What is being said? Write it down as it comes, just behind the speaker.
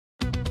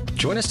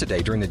Join us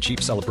today during the Jeep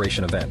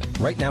Celebration event.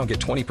 Right now, get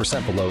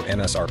 20% below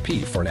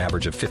MSRP for an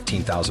average of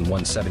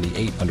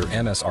 $15,178 under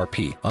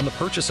MSRP on the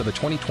purchase of a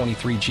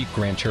 2023 Jeep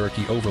Grand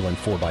Cherokee Overland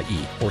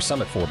 4xE or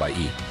Summit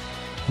 4xE.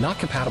 Not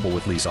compatible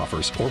with lease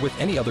offers or with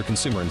any other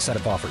consumer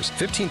incentive offers.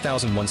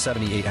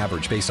 $15,178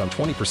 average based on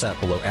 20%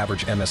 below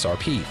average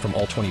MSRP from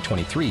all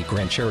 2023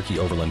 Grand Cherokee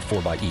Overland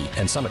 4xE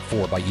and Summit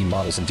 4xE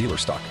models in dealer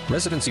stock.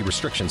 Residency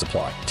restrictions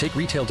apply. Take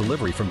retail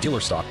delivery from dealer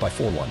stock by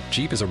 4/1.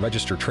 Jeep is a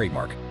registered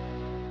trademark.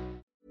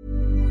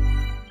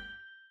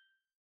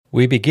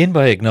 We begin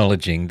by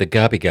acknowledging the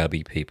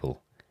Gabi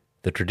people,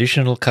 the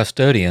traditional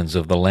custodians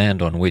of the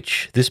land on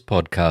which this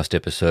podcast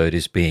episode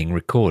is being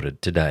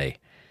recorded today,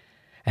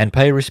 and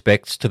pay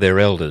respects to their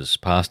elders,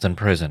 past and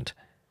present,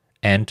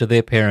 and to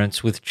their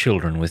parents with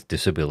children with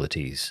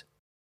disabilities.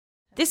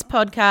 This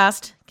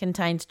podcast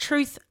contains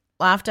truth,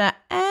 laughter,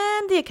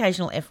 and the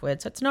occasional F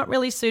word, so it's not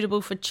really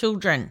suitable for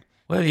children.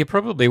 Well, you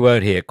probably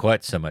won't hear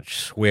quite so much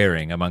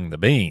swearing among the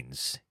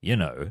beans, you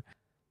know.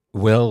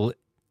 Well,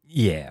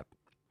 yeah.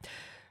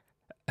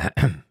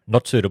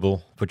 Not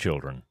suitable for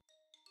children.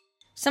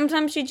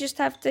 Sometimes you just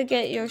have to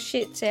get your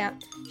shits out.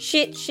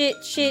 Shit, shit,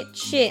 shit,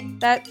 shit.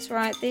 That's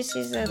right, this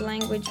is a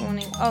language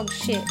warning. Oh,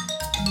 shit.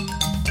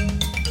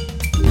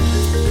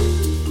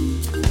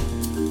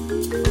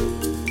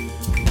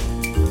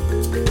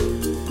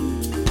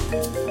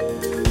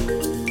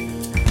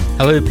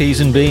 Hello, Peas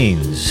and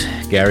Beans.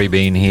 Gary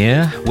Bean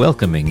here,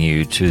 welcoming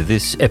you to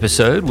this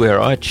episode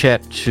where I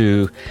chat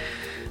to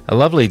a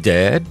lovely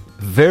dad,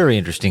 very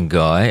interesting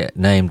guy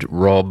named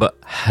Rob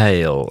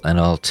Hale, and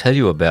I'll tell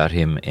you about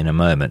him in a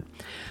moment.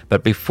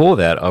 But before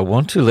that, I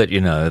want to let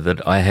you know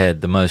that I had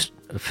the most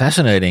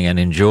fascinating and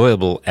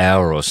enjoyable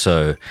hour or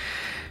so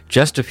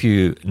just a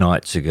few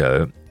nights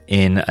ago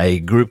in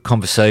a group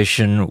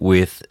conversation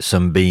with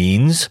some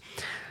beans.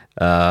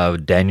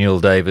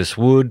 Daniel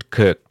Davis-Wood,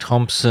 Kirk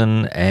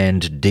Thompson,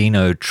 and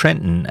Dino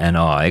Trenton and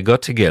I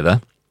got together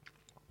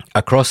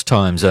across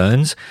time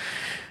zones.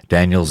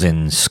 Daniel's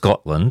in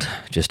Scotland,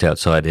 just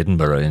outside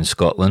Edinburgh in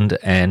Scotland,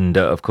 and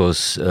of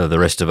course the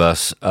rest of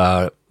us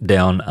are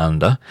down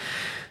under.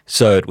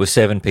 So it was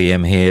 7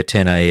 p.m. here,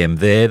 10 a.m.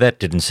 there. That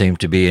didn't seem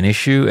to be an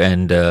issue,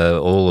 and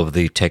all of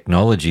the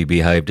technology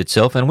behaved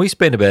itself. And we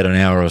spent about an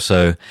hour or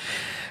so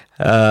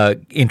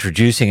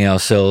introducing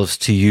ourselves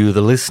to you,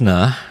 the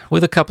listener,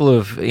 with a couple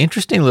of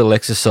interesting little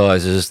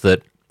exercises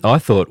that I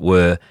thought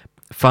were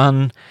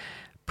fun,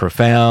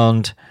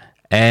 profound,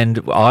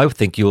 and I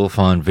think you will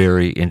find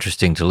very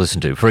interesting to listen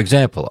to. For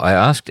example, I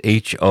asked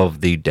each of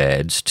the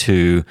dads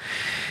to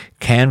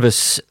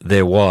canvass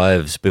their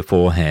wives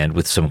beforehand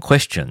with some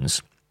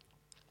questions,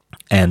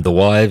 and the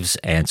wives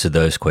answered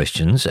those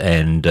questions,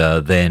 and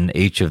then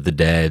each of the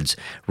dads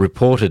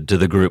reported to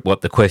the group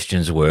what the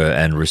questions were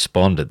and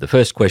responded. The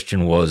first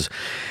question was,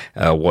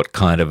 what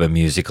kind of a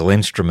musical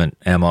instrument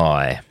am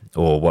I?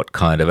 Or what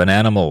kind of an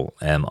animal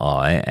am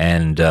I?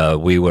 And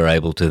we were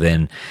able to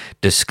then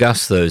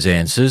discuss those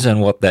answers and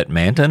what that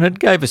meant. And it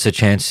gave us a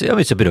chance,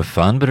 it's a bit of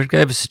fun, but it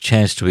gave us a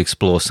chance to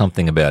explore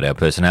something about our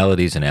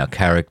personalities and our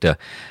character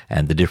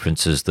and the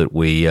differences that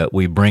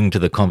we bring to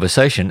the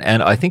conversation.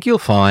 And I think you'll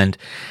find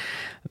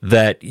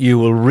that you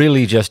will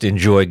really just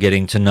enjoy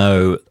getting to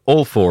know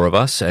all four of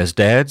us as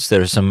dads.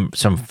 There are some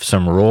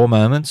raw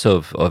moments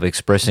of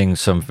expressing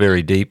some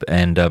very deep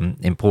and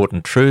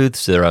important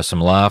truths. There are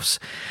some laughs.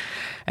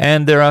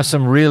 And there are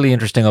some really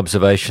interesting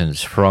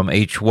observations from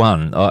each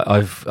one.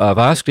 I've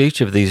asked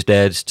each of these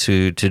dads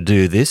to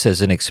do this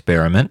as an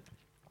experiment.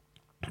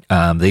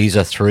 These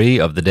are three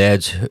of the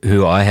dads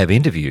who I have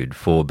interviewed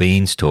for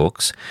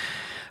BeansTalks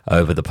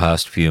over the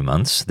past few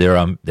months. There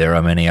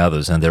are many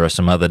others, and there are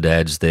some other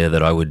dads there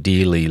that I would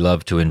dearly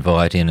love to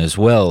invite in as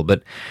well.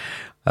 But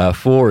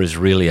 4 is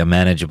really a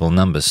manageable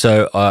number.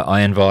 So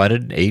I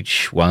invited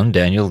each one,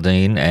 Daniel,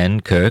 Dean,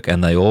 and Kirk,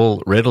 and they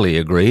all readily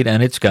agreed,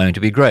 and it's going to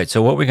be great.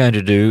 So what we're going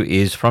to do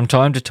is, from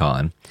time to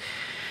time,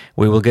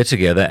 we will get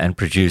together and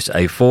produce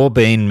a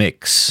 4-bean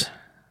mix,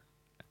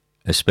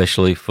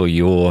 especially for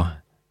your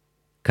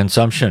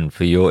consumption,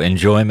 for your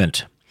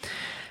enjoyment.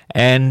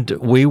 And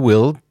we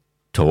will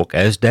talk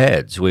as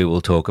dads. We will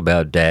talk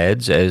about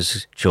dads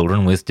as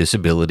children with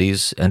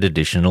disabilities and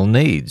additional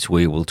needs.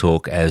 We will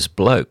talk as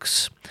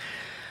blokes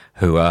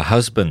who are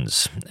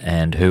husbands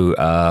and who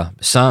are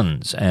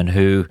sons and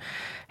who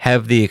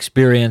have the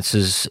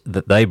experiences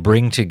that they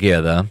bring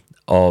together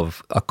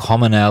of a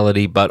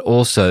commonality, but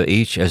also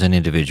each as an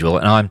individual.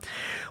 And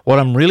what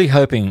I'm really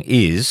hoping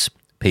is,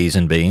 Peas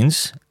and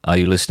Beans, are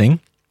you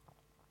listening?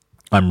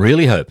 I'm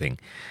really hoping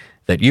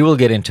that you will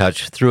get in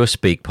touch through a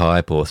speak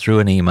pipe or through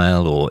an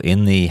email or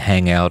in the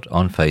Hangout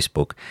on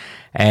Facebook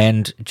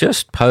and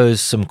just pose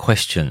some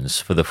questions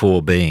for the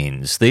 4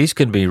 beans. These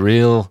can be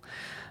real.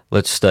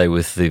 Let's stay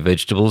with the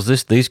vegetables.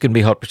 These can be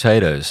hot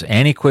potatoes.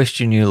 Any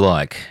question you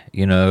like,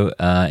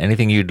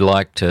 anything you'd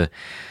like to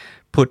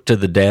put to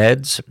the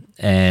dads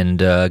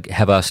and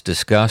have us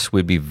discuss,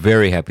 we'd be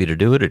very happy to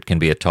do it. It can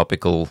be a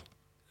topical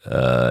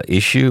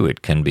issue.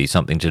 It can be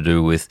something to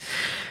do with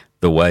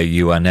the way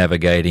you are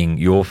navigating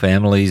your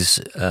family's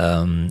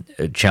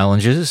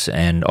challenges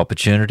and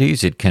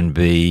opportunities. It can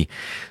be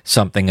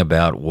something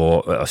about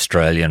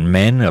Australian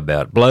men,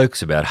 about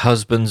blokes, about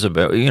husbands,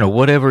 about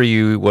whatever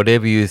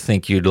you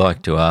think you'd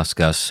like to ask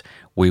us.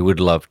 We would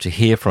love to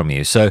hear from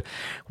you. So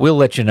we'll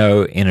let you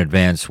know in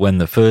advance when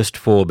the first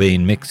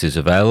 4-bean mix is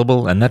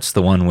available, and that's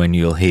the one when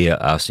you'll hear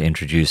us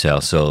introduce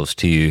ourselves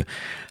to you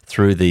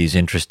through these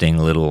interesting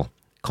little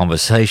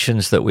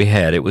conversations that we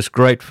had. It was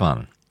great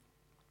fun,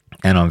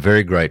 and I'm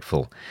very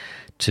grateful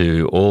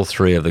to all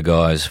three of the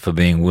guys for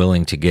being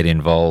willing to get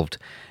involved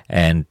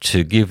and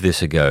to give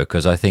this a go,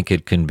 because I think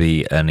it can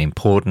be an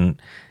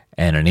important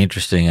and an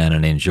interesting and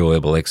an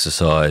enjoyable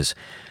exercise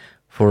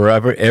for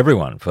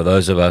everyone, for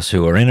those of us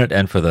who are in it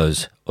and for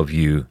those of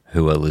you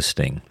who are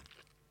listening.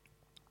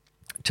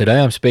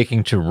 Today I'm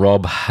speaking to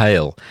Rob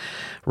Hale.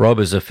 Rob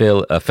is a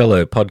fellow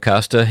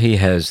podcaster. He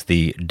has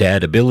the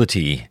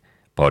Dadability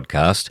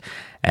podcast,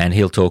 and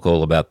he'll talk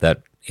all about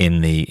that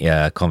in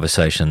the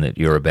conversation that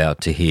you're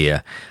about to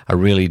hear. I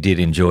really did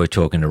enjoy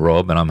talking to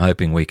Rob, and I'm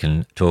hoping we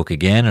can talk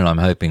again, and I'm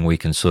hoping we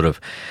can sort of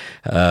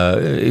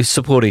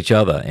support each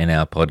other in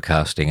our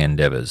podcasting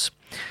endeavours.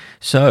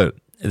 So,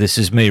 this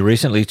is me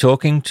recently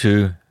talking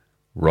to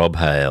Rob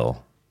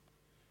Hale.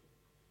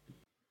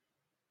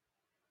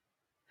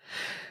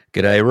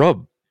 G'day,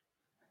 Rob.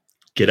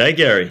 G'day,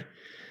 Gary.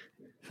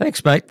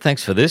 Thanks, mate.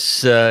 Thanks for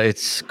this.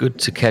 It's good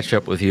to catch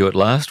up with you at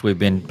last. We've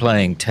been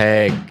playing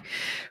tag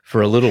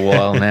for a little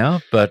while now,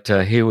 but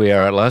here we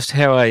are at last.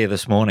 How are you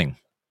this morning?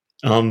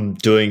 I'm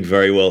doing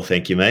very well,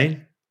 thank you, mate.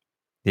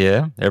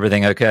 Yeah?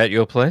 Everything okay at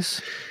your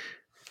place?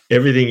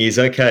 Everything is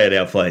okay at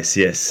our place,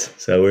 yes.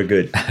 So we're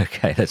good.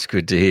 Okay, that's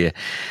good to hear.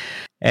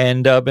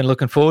 And I've been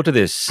looking forward to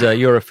this.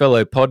 You're a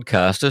fellow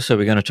podcaster, so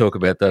we're going to talk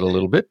about that a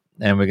little bit.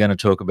 And we're going to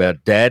talk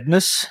about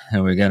dadness,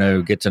 and we're going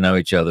to get to know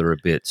each other a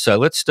bit. So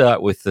let's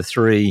start with the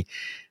 3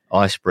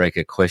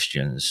 icebreaker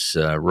questions.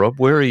 Rob,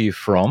 where are you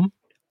from,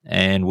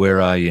 and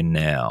where are you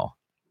now?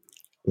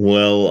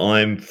 Well,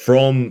 I'm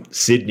from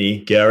Sydney,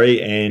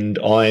 Gary, and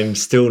I'm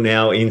still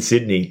now in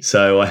Sydney.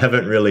 So I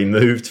haven't really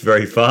moved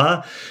very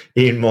far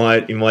in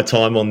my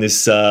time on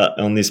this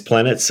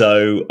planet.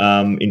 So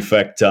in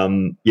fact,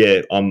 I'm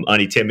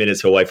only 10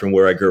 minutes away from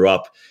where I grew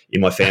up in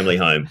my family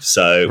home.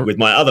 So with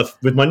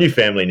my new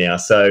family now.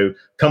 So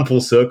come full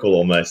circle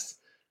almost.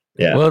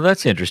 Yeah. Well,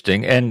 that's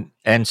interesting.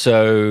 And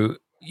so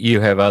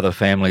you have other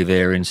family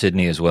there in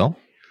Sydney as well?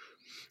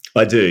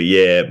 I do,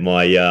 yeah.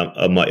 My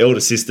elder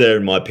sister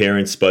and my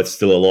parents both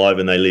still alive,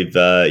 and they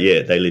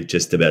live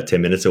just about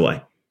 10 minutes away.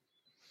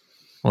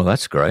 Well,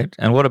 that's great.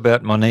 And what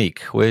about Monique?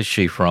 Where's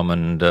she from?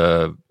 And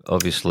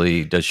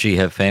obviously, does she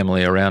have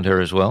family around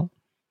her as well?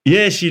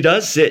 Yeah, she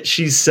does.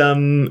 She's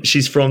from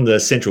the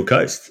Central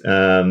Coast,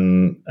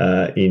 in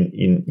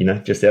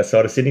just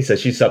outside of Sydney. So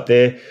she's up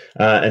there,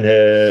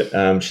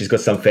 and she's got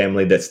some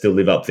family that still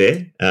live up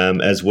there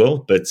as well.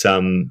 But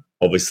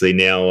obviously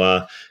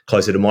now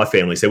closer to my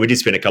family. So we did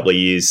spend a couple of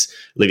years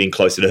living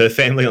closer to her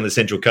family on the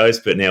Central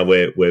Coast, but now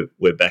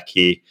we're back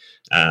here.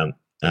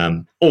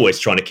 Always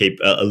trying to keep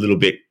a little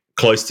bit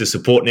close to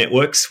support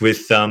networks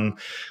with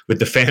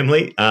the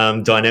family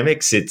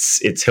dynamics.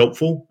 It's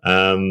helpful.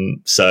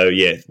 So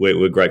yeah,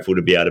 we're grateful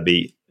to be able to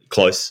be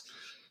close.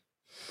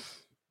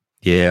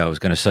 Yeah, I was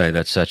going to say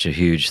that's such a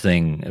huge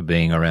thing,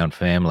 being around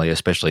family,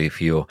 especially if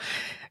you're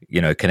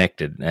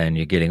connected and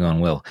you're getting on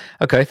well.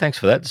 Okay, thanks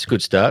for that. It's a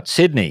good start.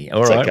 Sydney.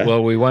 All right. Okay.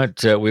 Well, we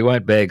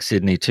won't bag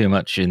Sydney too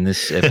much in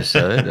this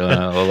episode,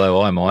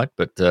 although I might.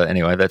 But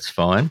anyway, that's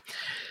fine.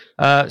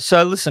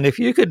 So listen, if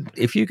you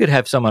could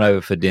have someone over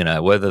for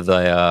dinner, whether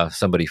they are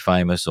somebody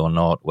famous or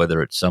not,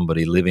 whether it's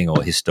somebody living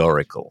or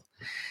historical,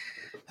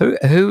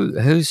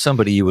 who's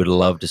somebody you would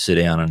love to sit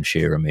down and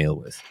share a meal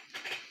with?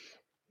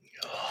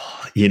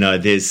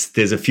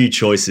 There's a few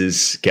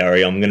choices,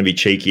 Gary. I'm going to be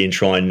cheeky and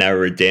try and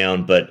narrow it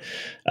down, but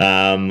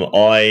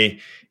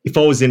if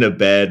I was in a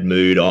bad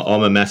mood,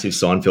 I'm a massive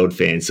Seinfeld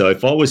fan. So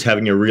if I was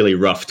having a really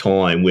rough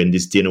time when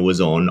this dinner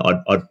was on,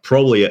 I'd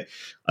probably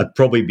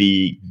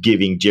be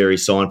giving Jerry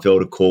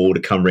Seinfeld a call to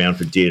come round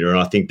for dinner, and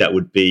I think that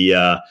would be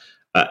a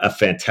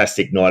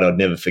fantastic night I'd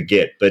never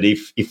forget. But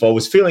if I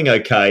was feeling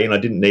okay and I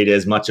didn't need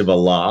as much of a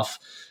laugh,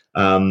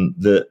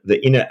 the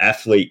inner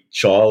athlete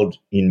child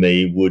in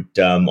me would.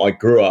 I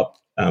grew up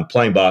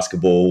playing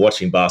basketball,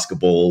 watching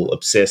basketball,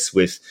 obsessed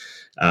with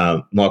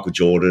Michael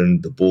Jordan,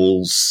 the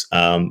Bulls,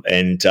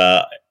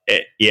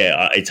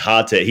 it's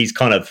hard to. He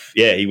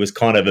was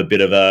kind of a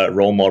bit of a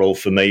role model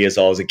for me as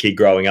I was a kid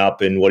growing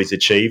up and what he's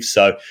achieved.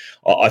 So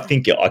I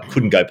think I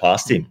couldn't go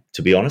past him,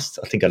 to be honest.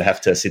 I think I'd have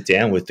to sit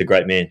down with the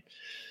great man.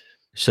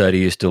 So do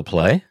you still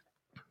play?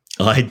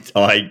 I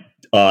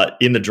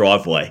in the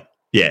driveway.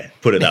 Yeah,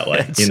 put it that way,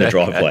 in the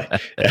driveway.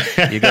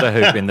 You got a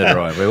hoop in the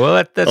driveway. Well,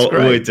 that's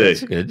great. We do.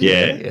 That's good.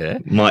 Yeah.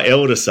 My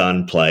elder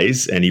son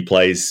plays, and he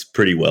plays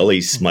pretty well.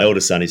 My elder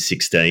son is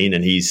 16,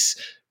 and he's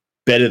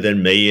better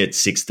than me at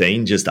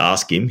 16. Just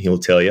ask him; he'll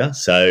tell you.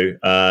 So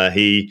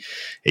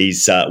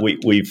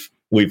we've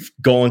we've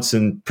gone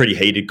some pretty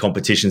heated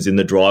competitions in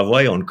the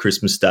driveway on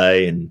Christmas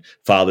Day and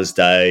Father's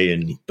Day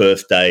and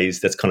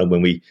birthdays. That's kind of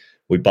when we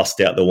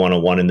bust out the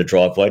one-on-one in the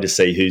driveway to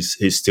see who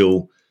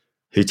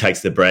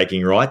takes the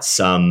bragging rights.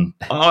 I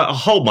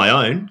hold my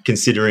own,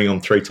 considering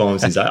I'm 3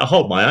 times his age. I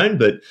hold my own,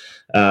 but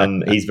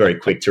he's very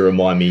quick to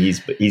remind me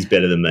he's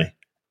better than me.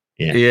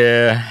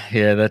 Yeah,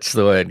 that's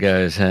the way it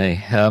goes,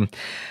 hey.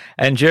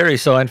 And Jerry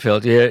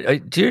Seinfeld,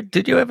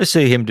 did you ever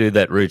see him do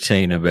that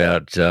routine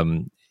about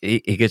he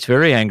gets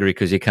very angry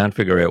because he can't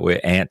figure out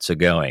where ants are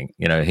going?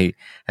 Have you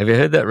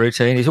heard that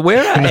routine? He said, "Where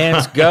are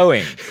ants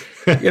going?"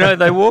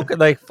 They walk,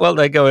 they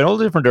go in all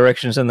different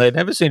directions, and they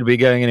never seem to be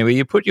going anywhere.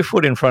 You put your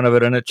foot in front of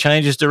it, and it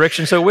changes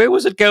direction. So where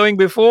was it going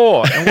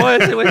before,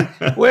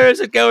 and where is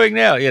it going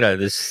now?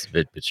 This is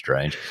a bit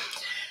strange.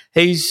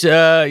 He's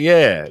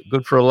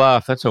good for a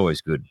laugh. That's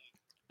always good.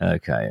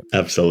 Okay,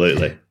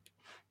 absolutely.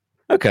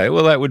 Okay,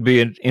 well, that would be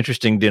an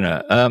interesting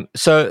dinner.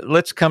 So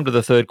let's come to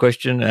the third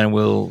question, and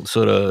we'll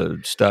sort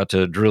of start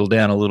to drill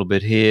down a little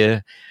bit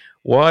here.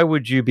 Why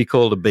would you be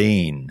called a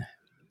bean?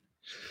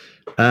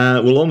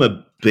 Well, I'm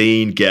a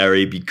bean,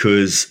 Gary,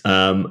 because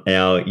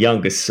our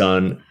youngest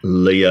son,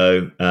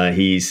 Leo,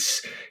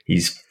 he's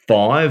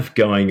 5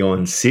 going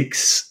on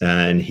 6,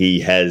 and he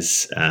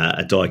has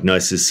a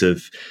diagnosis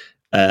of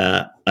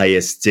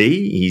ASD.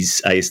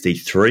 He's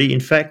ASD 3, in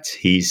fact.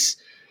 He's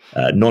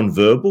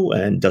non-verbal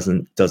and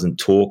doesn't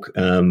talk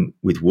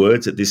with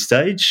words at this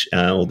stage,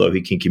 although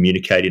he can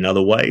communicate in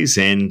other ways.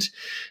 And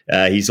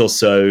he's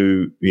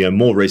also,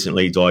 more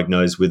recently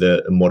diagnosed with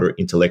a moderate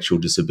intellectual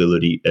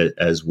disability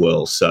as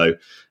well. So,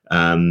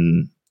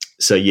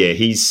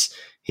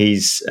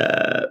 he's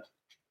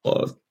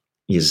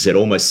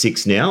almost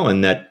 6 now,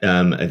 and that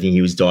I think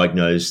he was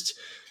diagnosed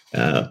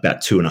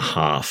about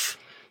 2.5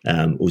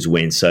 was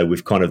when. So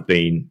we've kind of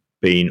been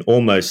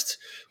almost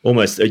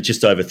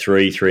just over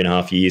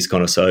 3.5 years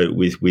kind of so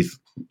with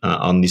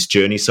on this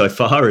journey so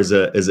far as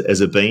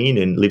a bean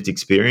and lived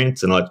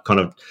experience. And I'd kind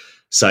of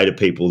say to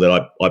people that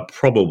I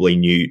probably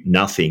knew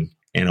nothing,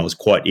 and I was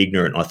quite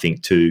ignorant, I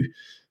think, to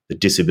the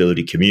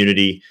disability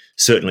community,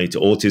 certainly to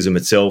autism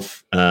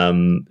itself,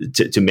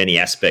 to many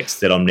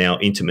aspects that I'm now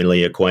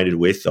intimately acquainted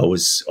with. I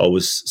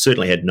was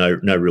certainly had no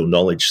real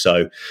knowledge.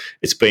 So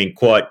it's been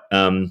quite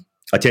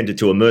I tended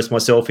to immerse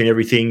myself in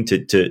everything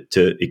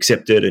to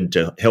accept it and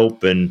to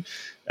help, and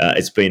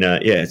it's been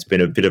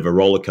a bit of a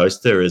roller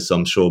coaster, as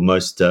I'm sure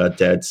most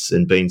dads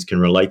and beans can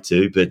relate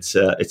to. But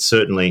it's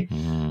certainly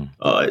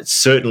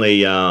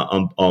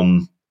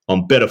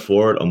I'm better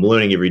for it. I'm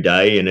learning every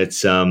day, and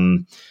it's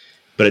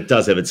but it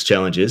does have its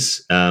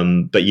challenges.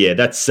 But yeah,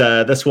 that's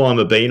why I'm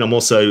a bean. I'm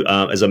also,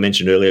 as I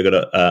mentioned earlier, I've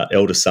got an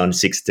elder son,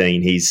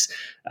 16. He's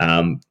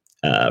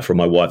from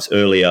my wife's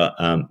earlier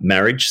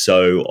marriage,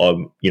 so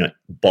I'm,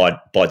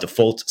 by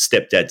default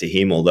stepdad to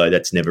him. Although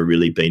that's never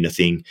really been a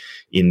thing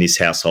in this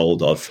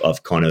household.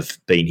 I've kind of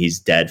been his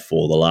dad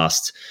for the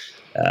last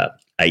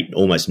 8,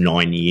 almost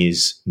 9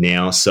 years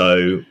now.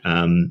 So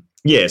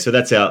so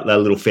that's our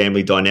little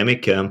family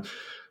dynamic.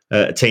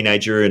 A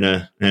teenager and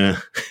a and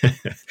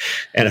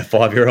a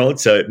 5-year-old,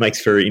 so it makes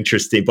for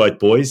interesting, both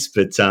boys.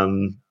 But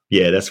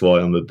that's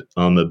why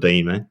I'm a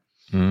bean,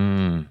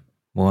 mate.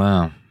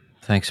 Wow.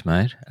 Thanks,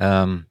 mate.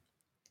 A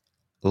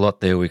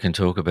lot there we can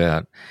talk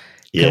about.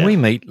 Yeah. Can we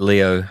meet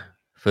Leo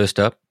first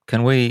up?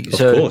 Can we? Of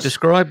course.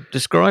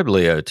 Describe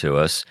Leo to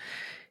us.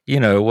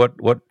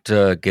 What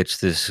gets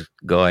this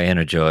guy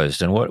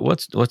energized, and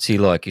what's he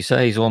like? You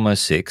say he's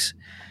almost 6.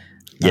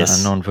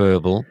 Yes,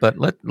 non-verbal. But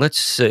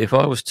let's if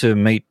I was to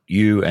meet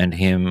you and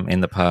him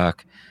in the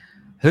park,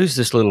 who's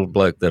this little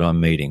bloke that I'm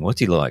meeting? What's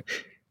he like?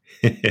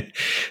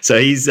 So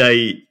he's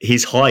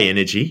high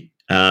energy.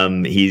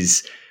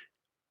 He's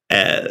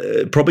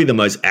probably the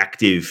most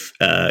active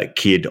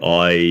kid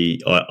I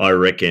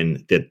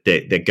reckon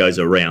that goes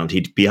around.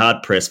 He'd be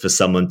hard pressed for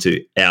someone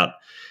to out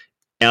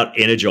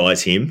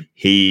energize him.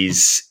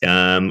 He's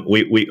I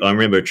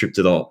remember a trip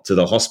to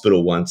the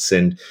hospital once,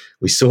 and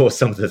we saw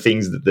some of the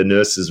things that the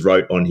nurses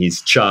wrote on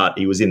his chart.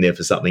 He was in there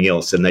for something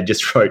else, and they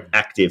just wrote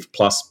active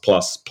plus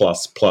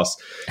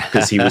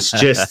because he was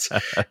just.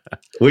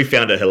 We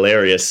found it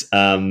hilarious.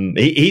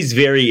 He's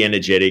very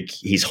energetic.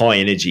 He's high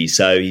energy,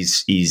 so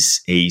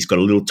he's got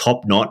a little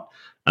top knot.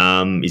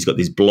 He's got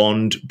this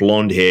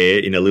blonde hair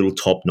in a little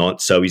top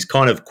knot, so he's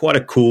kind of quite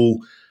a cool.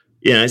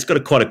 He's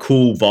got quite a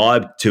cool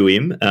vibe to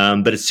him,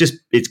 but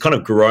it's kind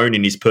of grown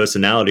in his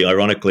personality,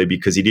 ironically,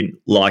 because he didn't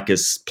like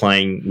us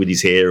playing with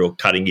his hair or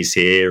cutting his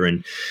hair,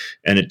 and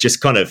it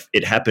just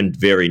it happened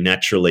very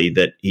naturally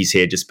that his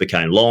hair just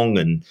became long,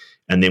 and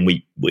then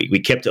we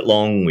kept it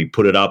long. We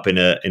put it up in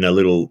a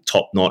little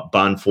top knot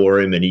bun for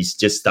him, and he's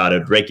just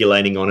started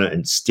regulating on it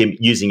and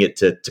using it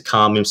to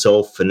calm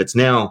himself, and it's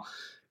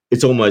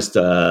almost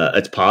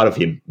it's part of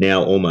him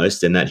now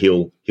almost, and that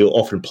he'll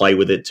often play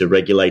with it to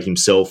regulate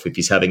himself if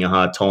he's having a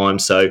hard time.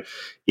 So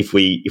if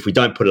we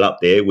don't put it up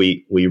there,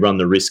 we run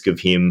the risk of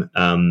him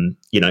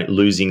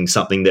losing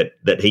something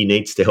that he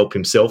needs to help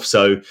himself.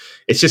 So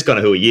it's just kind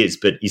of who he is.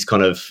 But he's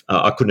kind of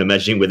I couldn't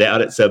imagine him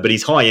without it. So but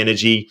he's high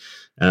energy.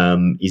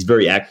 He's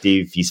very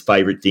active. His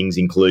favourite things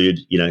include,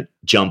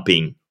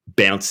 jumping,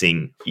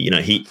 bouncing.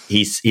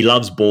 He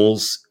loves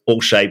balls,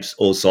 all shapes,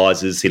 all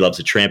sizes. He loves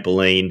a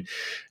trampoline.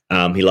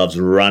 He loves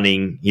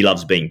running. He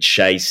loves being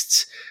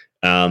chased.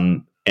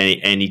 And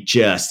he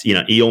just,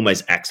 he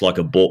almost acts like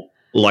a ball.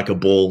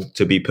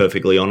 To be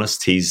perfectly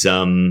honest. He's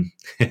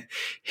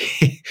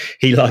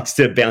he likes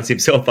to bounce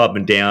himself up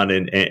and down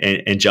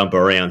and jump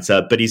around.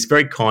 But he's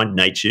very kind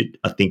natured.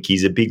 I think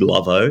he's a big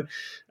lovo.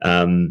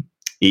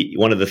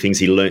 One of the things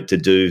he learnt to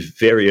do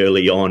very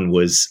early on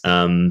was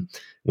when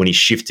he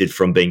shifted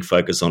from being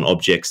focused on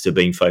objects to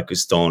being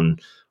focused on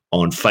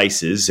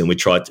faces, and we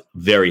tried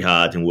very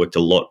hard and worked a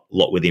lot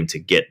with him to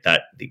get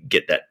that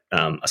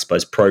I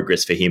suppose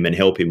progress for him and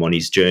help him on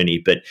his journey.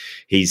 But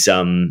he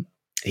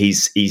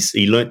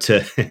learnt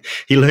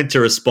to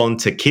respond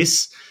to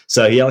kiss.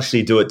 So he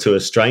actually do it to a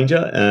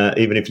stranger,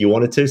 even if you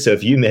wanted to. So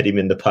if you met him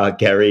in the park,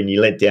 Gary, and you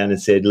leant down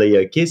and said,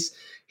 "Leo, kiss,"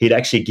 he'd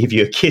actually give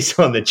you a kiss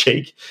on the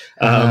cheek.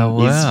 Wow!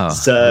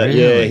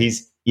 Really?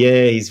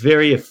 He's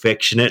very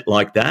affectionate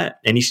like that,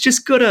 and he's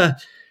just got a.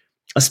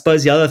 I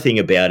suppose the other thing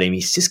about him,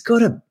 he's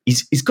got a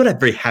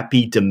very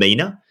happy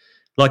demeanor.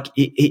 Like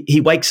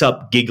he wakes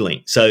up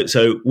giggling. So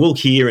we'll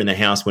hear in the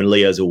house when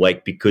Leo's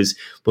awake because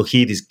we'll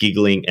hear this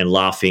giggling and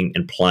laughing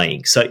and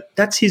playing. So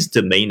that's his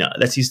demeanor.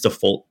 That's his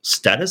default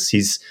status.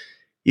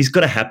 He's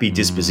got a happy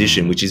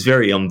disposition, which is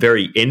I'm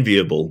very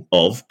enviable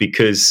of,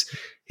 because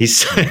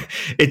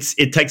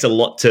it takes a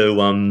lot to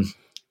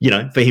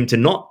for him to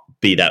not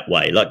be that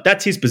way. Like,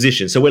 that's his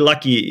position. So we're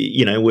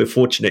lucky, we're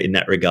fortunate in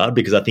that regard,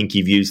 because I think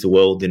he views the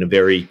world in a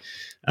very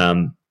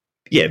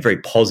very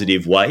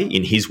positive way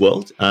in his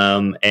world.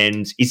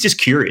 And he's just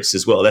curious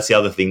as well. That's the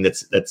other thing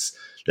that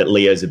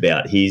Leo's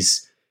about.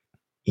 He's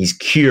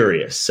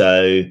curious.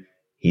 So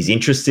he's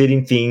interested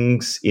in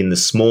things, in the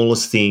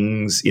smallest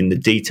things, in the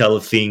detail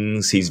of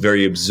things. He's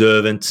very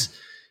observant.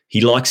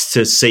 He likes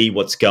to see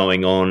what's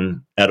going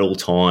on at all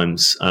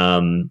times.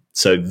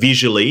 So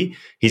visually,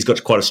 he's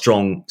got quite a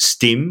strong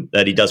stim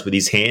that he does with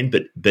his hand,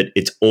 but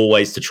it's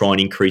always to try and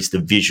increase the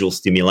visual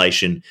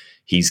stimulation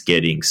he's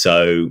getting.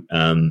 So,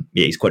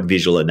 he's quite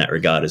visual in that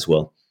regard as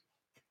well.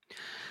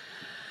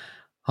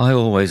 I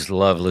always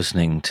love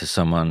listening to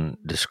someone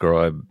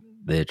describe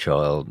their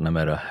child, no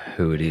matter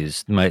who it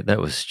is. Mate, that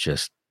was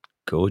just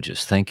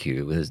gorgeous. Thank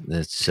you.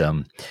 That's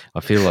I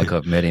feel like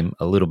I've met him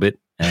a little bit.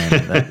 And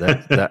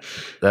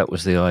that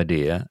was the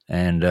idea.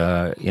 And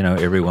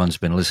everyone's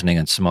been listening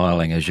and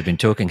smiling as you've been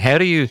talking. How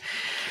do you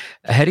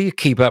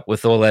keep up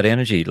with all that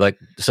energy? Like,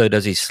 so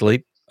does he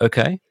sleep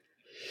okay?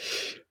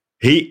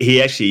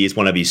 He actually is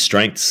one of his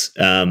strengths.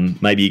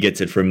 Maybe he gets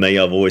it from me.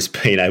 I've always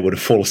been able to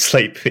fall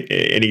asleep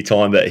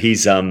anytime. But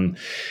he's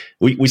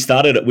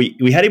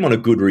we had him on a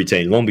good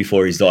routine long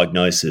before his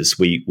diagnosis.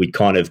 We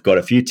kind of got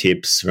a few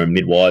tips from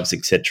midwives,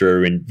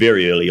 etc. And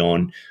very early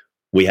on,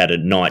 we had a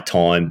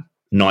nighttime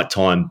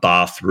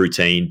bath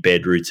routine,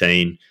 bed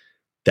routine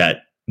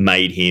that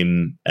made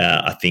him,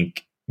 I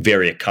think,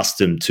 very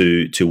accustomed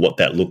to what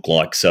that looked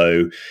like.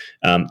 So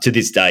to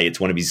this day, it's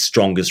one of his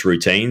strongest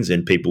routines,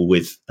 and people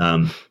with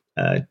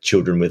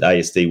children with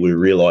ASD will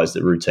realise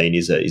that routine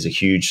is a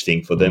huge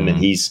thing for them. And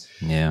he's,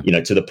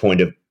 to the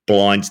point of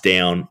blinds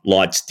down,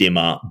 lights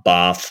dimmer,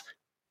 bath,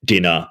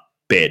 dinner,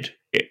 bed,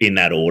 in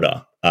that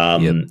order.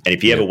 And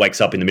if he ever wakes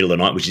up in the middle of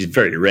the night, which is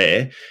very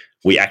rare,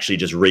 we actually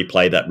just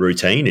replay that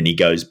routine and he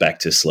goes back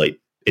to sleep,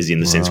 as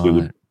in the sense we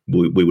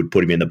would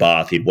put him in the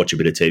bath, he'd watch a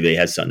bit of TV,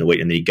 has something to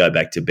eat, and then he'd go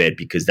back to bed,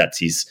 because that's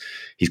he's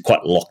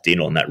quite locked in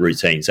on that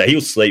routine. So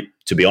he'll sleep,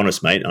 to be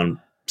honest, mate, I'm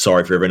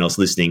sorry for everyone else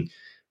listening,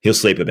 he'll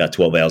sleep about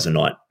 12 hours a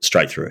night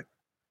straight through.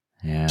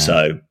 Yeah.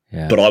 So,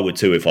 but I would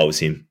too if I was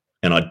him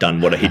and I'd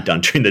done what he'd done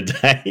during the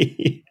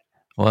day.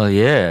 Well,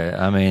 yeah,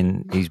 I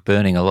mean, he's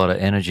burning a lot of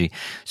energy.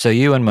 So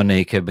you and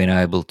Monique have been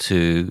able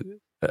to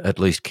at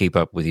least keep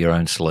up with your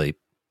own sleep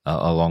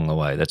along the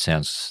way. That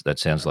sounds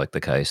like the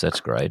case.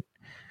 That's great.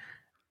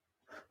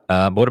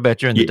 What about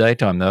during the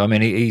daytime, though? I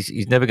mean,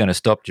 he's never going to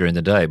stop during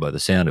the day by the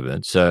sound of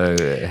it. So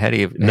how do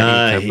you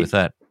cope with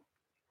that?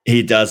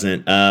 He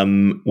doesn't.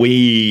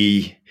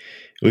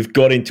 We've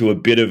got into a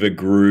bit of a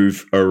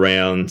groove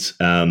around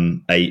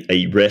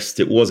a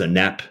rest. It was a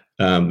nap,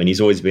 and he's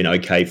always been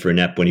okay for a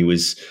nap when he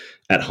was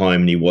at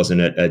home and he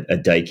wasn't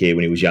at daycare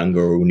when he was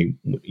younger, or when he,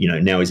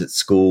 now he's at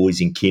school,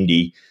 he's in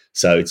kindy.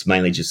 So it's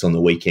mainly just on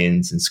the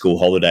weekends and school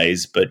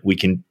holidays. But we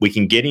can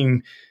get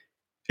him,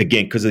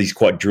 again, because he's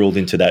quite drilled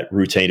into that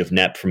routine of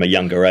nap from a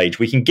younger age,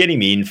 we can get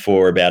him in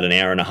for about an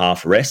hour and a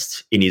half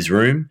rest in his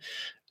room.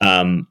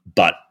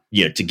 But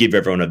to give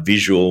everyone a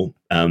visual,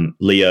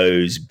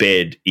 Leo's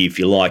bed, if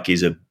you like,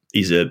 is a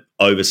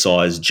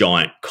oversized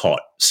giant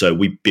cot. So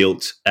we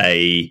built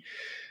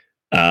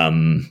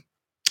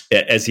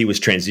as he was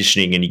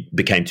transitioning and he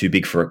became too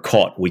big for a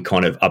cot, we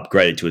kind of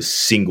upgraded to a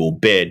single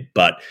bed.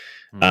 But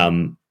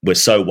we're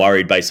so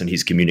worried based on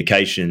his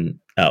communication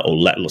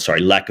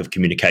lack of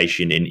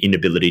communication and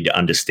inability to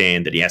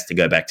understand that he has to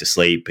go back to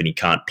sleep and he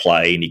can't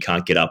play and he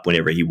can't get up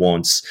whenever he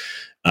wants.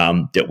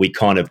 that we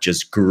kind of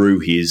just grew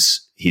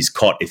his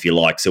cot, if you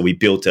like. So we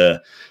built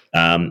a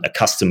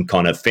custom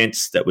kind of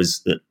fence that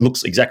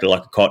looks exactly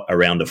like a cot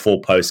around a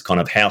 4-post kind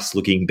of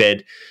house-looking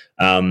bed,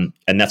 and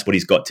that's what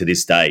he's got to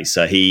this day.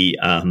 So he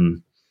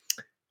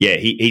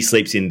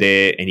sleeps in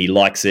there and he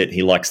likes it.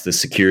 He likes the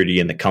security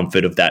and the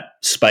comfort of that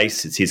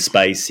space. It's his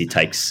space.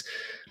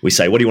 We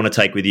say, what do you want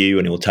to take with you?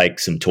 And he'll take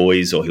some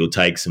toys or he'll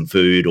take some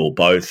food or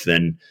both,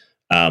 and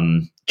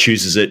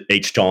chooses it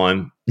each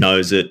time,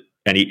 knows it.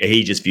 And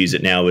he just views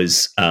it now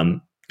as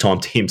time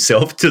to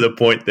himself, to the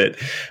point that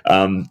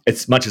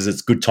as much as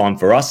it's good time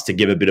for us to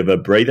give a bit of a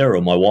breather,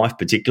 or my wife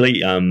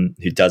particularly,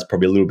 who does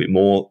probably a little bit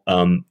more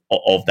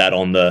of that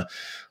on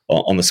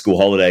the school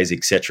holidays,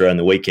 etc., and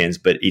the weekends.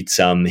 But it's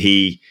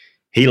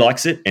he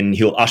likes it, and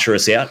he'll usher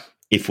us out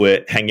if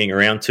we're hanging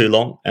around too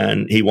long,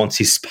 and he wants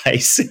his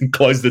space and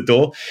close the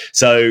door.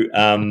 So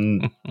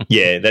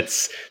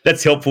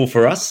that's helpful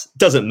for us.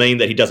 Doesn't mean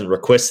that he doesn't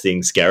request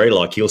things, Gary.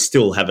 Like, he'll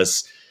still have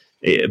us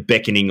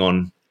beckoning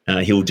on.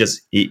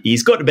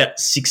 He's got about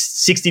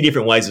 60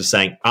 different ways of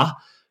saying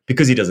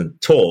because he doesn't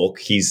talk.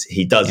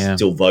 He does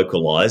still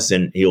vocalize,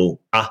 and he'll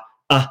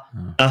and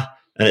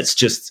it's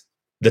just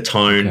the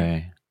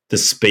tone, the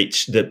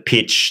speech, the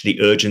pitch,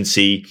 the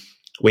urgency.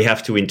 We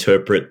have to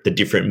interpret the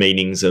different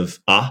meanings of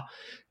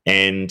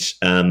and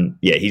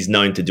he's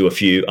known to do a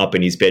few up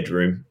in his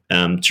bedroom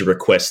to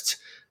request,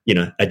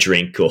 a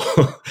drink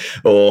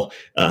or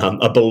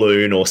a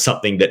balloon or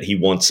something that he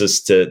wants us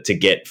to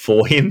get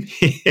for him.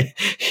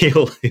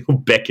 he'll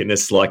beckon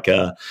us like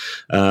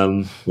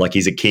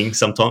he's a king.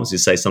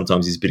 Sometimes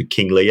sometimes he's a bit of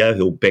King Leo.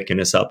 He'll beckon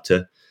us up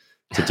to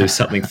do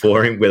something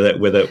for him with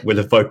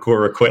a vocal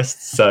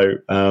request. So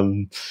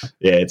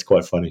it's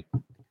quite funny.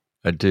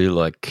 I do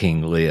like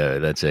King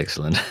Leo. That's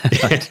excellent.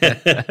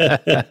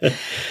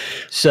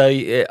 So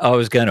I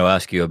was going to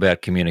ask you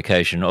about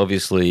communication.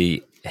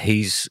 Obviously,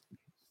 he's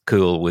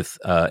cool with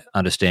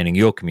understanding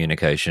your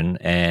communication,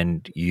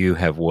 and you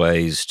have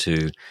ways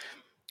to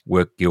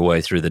work your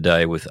way through the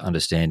day with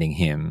understanding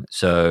him.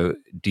 So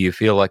do you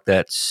feel like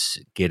that's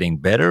getting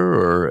better,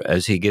 or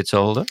as he gets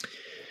older?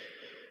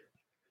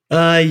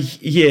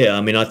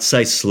 I'd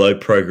say slow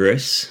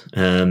progress.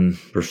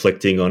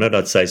 Reflecting on it,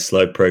 I'd say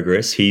slow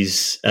progress.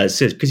 He's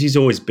because he's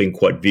always been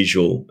quite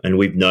visual, and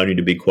we've known him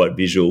to be quite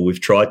visual. We've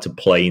tried to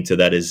play into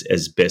that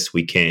as best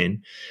we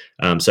can.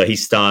 So he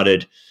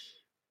started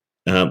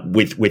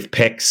with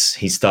PECs.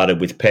 He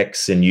started with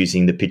PECs and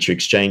using the picture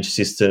exchange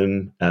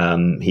system.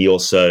 He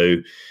also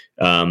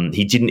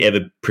he didn't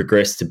ever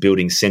progress to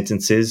building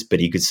sentences, but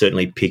he could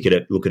certainly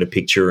look at a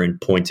picture and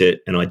point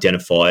it and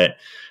identify it.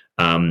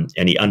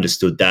 And he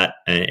understood that,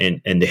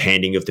 and the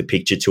handing of the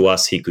picture to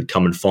us, he could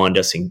come and find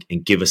us and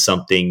give us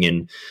something.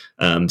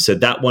 And so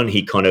that one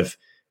he kind of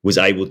was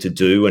able to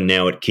do. And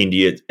now at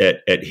kindy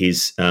at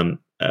his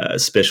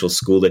special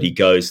school that he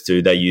goes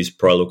to, they use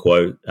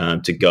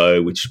Proloquo to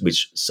go,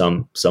 which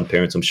some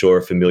parents I'm sure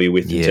are familiar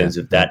with in terms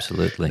of that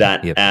absolutely.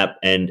 App.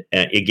 And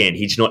again,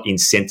 he's not in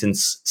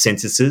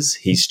sentences.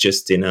 He's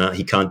just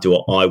he can't do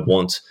I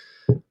want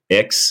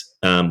X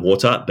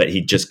water, but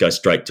he'd just go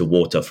straight to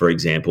water, for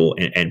example,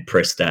 and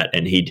press that.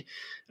 And he'd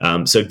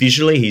so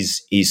visually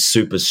he's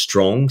super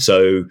strong.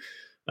 So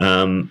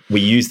we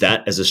use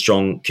that as a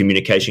strong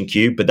communication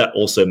cue, but that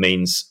also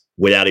means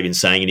without even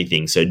saying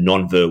anything. So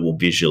nonverbal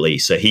visually.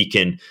 So he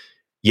can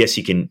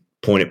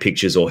point at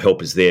pictures or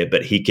help us there,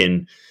 but he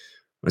can,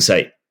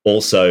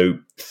 also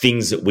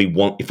things that we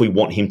want. If we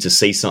want him to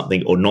see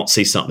something or not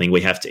see something,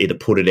 we have to either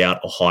put it out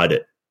or hide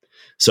it.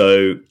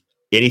 So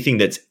anything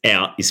that's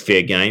out is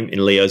fair game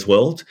in Leo's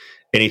world.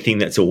 Anything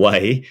that's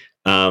away,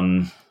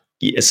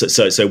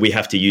 so we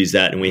have to use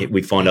that, and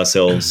we find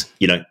ourselves,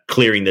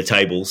 clearing the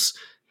tables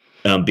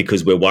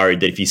because we're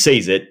worried that if he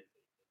sees it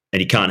and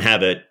he can't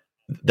have it,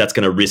 that's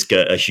going to risk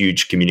a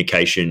huge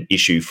communication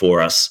issue for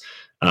us.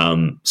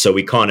 So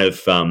we kind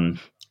of,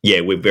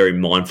 we're very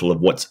mindful of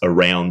what's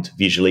around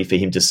visually for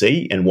him to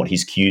see and what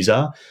his cues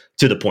are,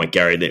 to the point,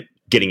 Gary, that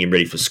getting him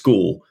ready for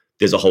school,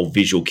 there's a whole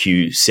visual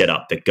cue set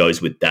up that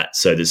goes with that.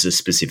 So there's a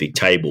specific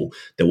table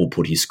that we'll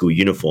put his school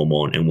uniform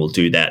on, and we'll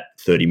do that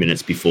 30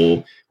 minutes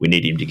before we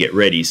need him to get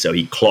ready. So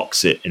he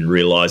clocks it and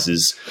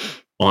realizes,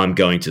 I'm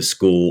going to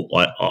school.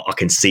 I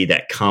can see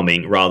that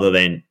coming, rather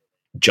than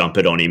jump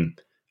it on him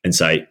and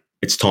say,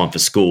 it's time for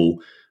school,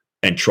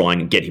 and try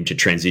and get him to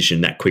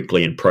transition that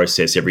quickly and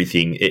process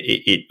everything.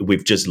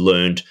 We've just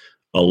learned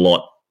a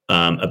lot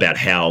about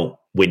how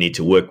we need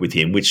to work with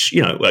him, which,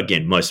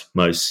 again, most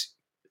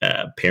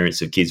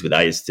parents of kids with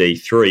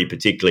ASD 3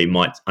 particularly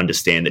might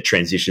understand that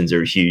transitions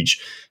are a huge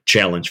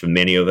challenge for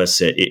many of us.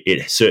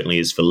 It certainly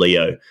is for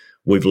Leo.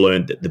 We've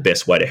learned that the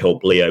best way to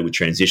help Leo with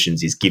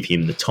transitions is give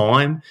him the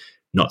time,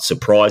 not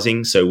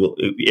surprising. So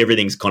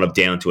everything's kind of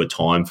down to a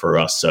time for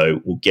us.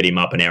 So we'll get him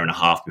up an hour and a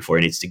half before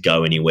he needs to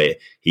go anywhere.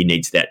 He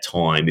needs that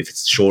time. If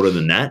it's shorter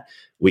than that,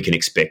 we can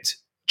expect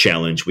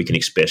challenge. We can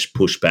expect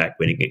pushback.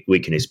 We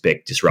can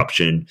expect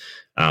disruption.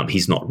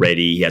 He's not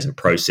ready. He hasn't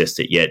processed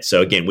it yet.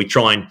 So again, we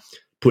try and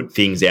put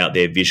things out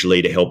there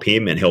visually to help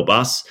him and help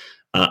us.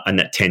 And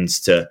that tends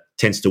to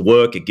tends to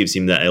work. It gives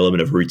him that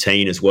element of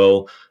routine as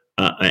well,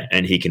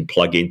 and he can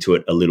plug into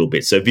it a little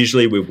bit. So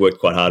visually, we've worked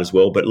quite hard as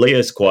well. But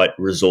Leo's quite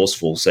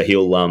resourceful, so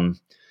he'll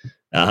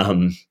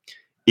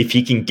if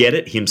he can get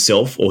it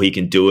himself or he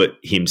can do it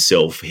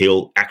himself,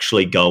 he'll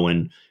actually go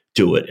and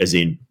do it, as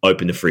in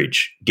open the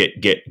fridge,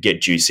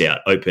 get juice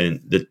out,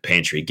 open the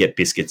pantry, get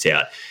biscuits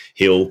out.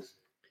 He'll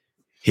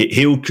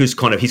just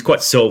kind of, he's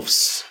quite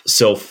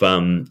self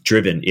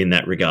driven in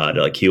that regard.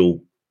 Like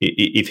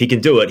if he can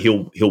do it,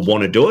 he'll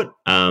want to do it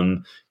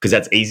because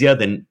that's easier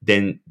than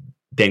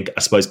I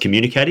suppose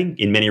communicating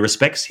in many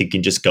respects. He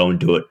can just go and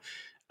do it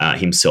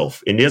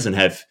himself, and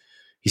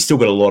he's still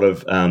got a lot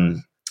of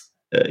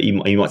he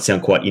might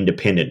sound quite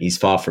independent. He's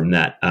far from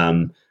that.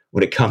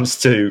 When it comes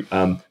to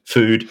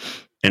food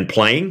and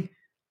playing,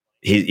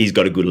 he's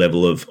got a good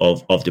level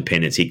of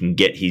dependence. He can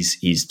get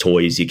his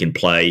toys. He can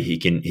play. He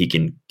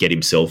can get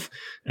himself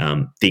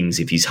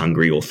things if he's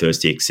hungry or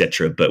thirsty,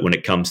 etc. But when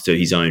it comes to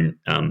his own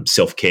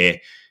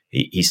self-care,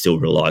 he still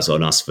relies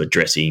on us for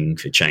dressing,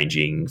 for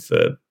changing,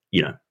 for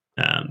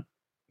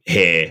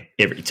hair,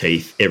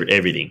 teeth,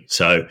 everything.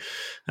 So.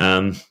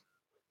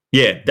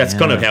 That's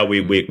kind of how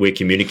we're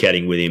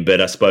communicating with him. But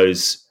I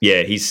suppose,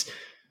 he's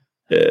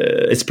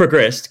it's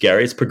progressed,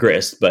 Gary. It's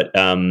progressed, but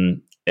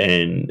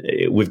and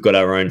we've got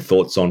our own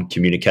thoughts on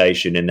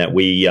communication, and that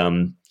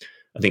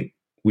I think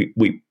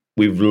we've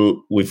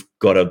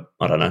got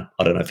I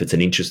don't know if it's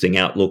an interesting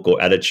outlook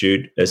or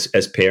attitude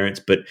as parents,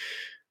 but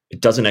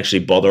it doesn't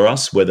actually bother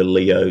us whether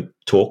Leo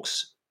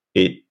talks.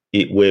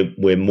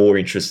 We're more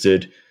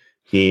interested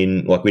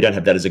in, like, we don't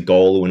have that as a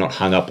goal. We're not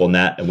hung up on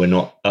that, and we're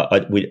not.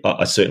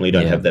 I certainly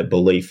don't have that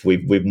belief.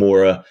 We've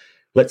more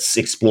let's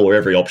explore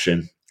every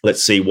option.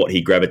 Let's see what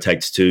he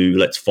gravitates to.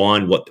 Let's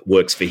find what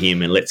works for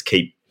him, and let's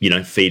keep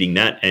feeding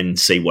that and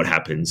see what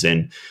happens.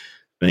 And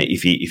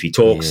if he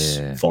talks,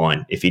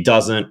 fine. If he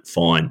doesn't,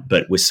 fine.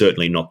 But we're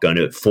certainly not going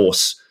to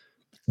force.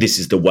 This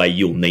is the way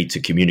you'll need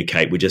to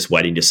communicate. We're just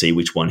waiting to see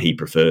which one he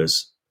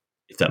prefers.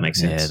 If that makes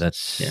sense.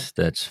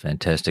 That's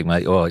fantastic,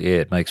 mate. Oh, yeah,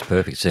 it makes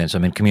perfect sense. I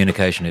mean,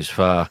 communication is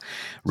far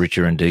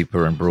richer and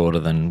deeper and broader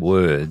than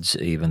words,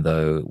 even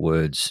though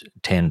words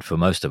tend for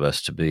most of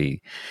us to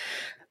be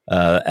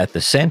at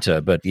the centre.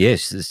 But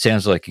yes, it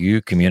sounds like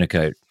you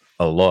communicate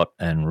a lot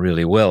and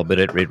really well, but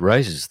it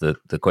raises the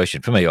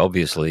question for me.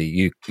 Obviously,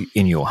 you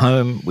in your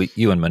home,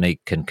 you and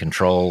Monique can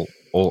control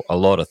a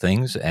lot of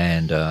things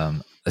and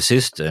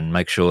assist and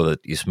make sure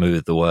that you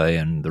smooth the way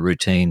and the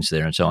routines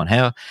there and so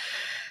on.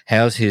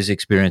 How's his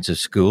experience of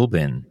school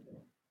been?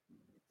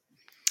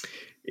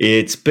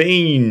 It's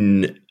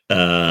been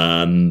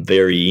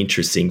very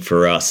interesting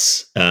for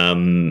us.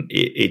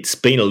 It's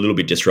been a little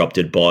bit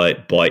disrupted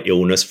by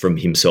illness from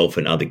himself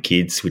and other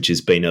kids, which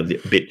has been a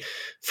bit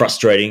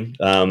frustrating.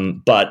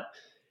 But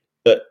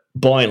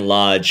by and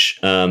large,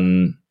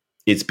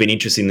 it's been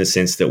interesting in the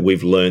sense that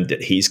we've learned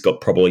that he's got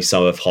probably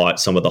some of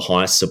the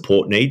highest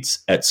support needs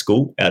at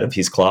school out of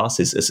his class.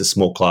 It's a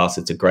small class.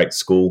 It's a great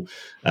school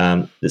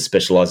that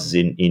specialises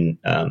in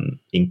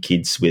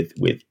kids with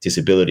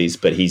disabilities.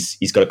 But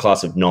he's got a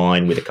class of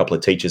 9 with a couple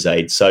of teachers'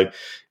 aides. So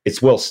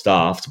it's well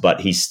staffed,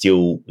 but he's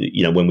still,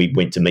 when we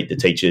went to meet the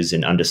teachers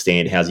and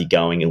understand how's he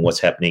going and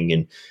what's happening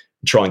and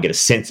try and get a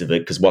sense of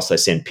it, because whilst they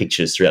send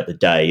pictures throughout the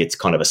day, it's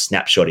kind of a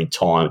snapshot in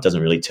time. It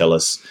doesn't really tell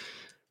us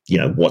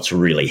what's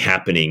really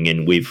happening.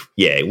 And we've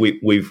seen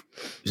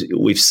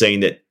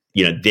that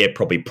they're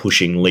probably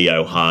pushing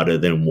Leo harder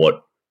than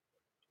what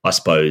I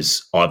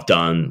suppose I've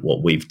done,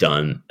 what we've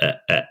done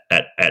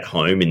at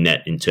home,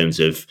 in terms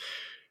of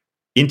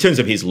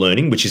his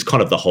learning, which is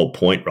kind of the whole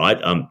point, right?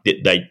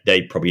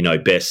 They probably know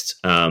best,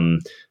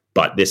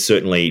 but they're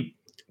certainly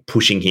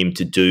pushing him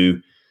to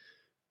do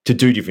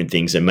different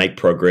things and make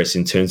progress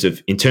in terms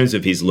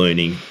of his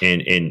learning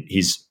and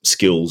his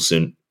skills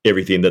and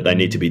everything that they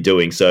need to be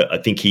doing. So I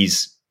think he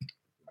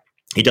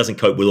doesn't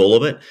cope with all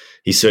of it.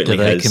 He certainly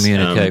has. Do they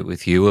communicate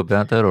with you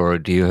about that, or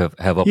do you have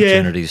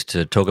opportunities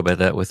to talk about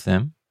that with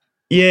them?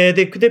 Yeah,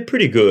 they're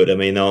pretty good. I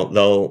mean,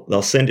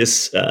 they'll send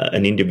us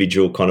an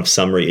individual kind of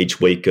summary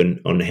each week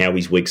on how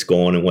his week's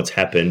gone and what's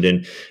happened.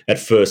 And at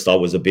first, I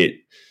was a bit,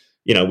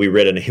 we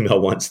read an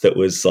email once that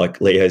was like,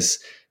 Leo's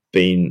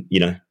been,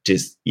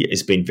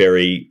 has been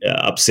very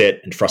upset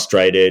and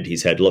frustrated.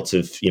 He's had lots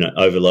of,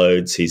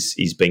 overloads.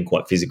 He's been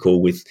quite physical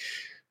with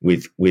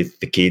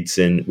the kids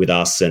and with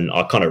us. And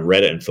I kind of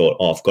read it and thought,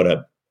 I've got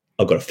to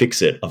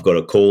fix it. I've got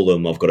to call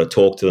them. I've got to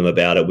talk to them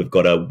about it. We've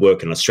got to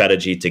work on a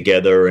strategy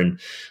together. And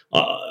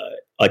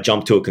I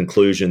jumped to a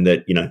conclusion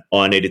that,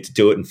 I needed to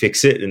do it and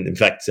fix it. And in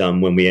fact,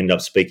 when we ended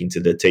up speaking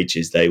to the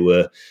teachers, they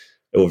were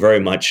very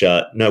much,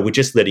 no, we're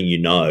just letting you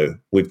know.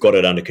 We've got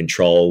it under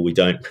control. We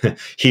don't,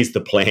 here's the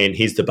plan.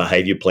 Here's the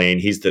behaviour plan.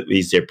 Here's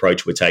the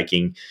approach we're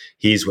taking.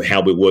 Here's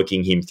how we're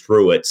working him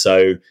through it.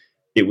 So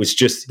it was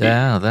just,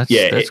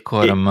 that's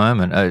quite a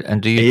moment.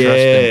 And do you trust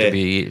them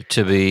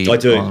to be? I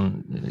do.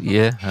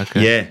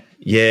 Okay.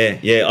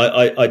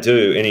 I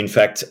do. And in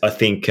fact, I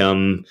think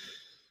they're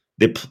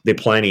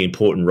playing an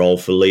important role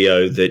for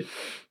Leo that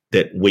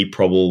that we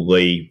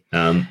probably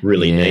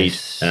really need.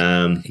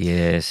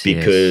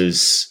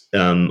 Because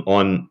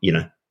I'm,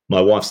 my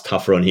wife's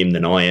tougher on him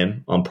than I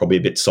am. I'm probably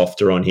a bit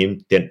softer on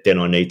him than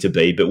I need to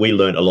be. But we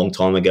learned a long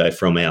time ago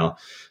from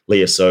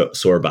Leah saw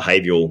a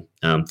behavioural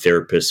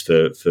therapist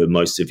for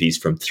most of his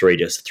from 3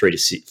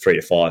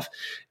 to 5,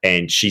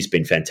 and she's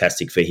been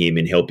fantastic for him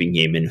in helping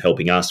him and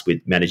helping us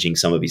with managing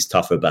some of his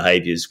tougher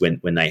behaviours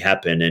when they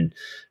happen.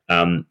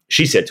 And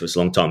she said to us a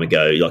long time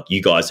ago, like,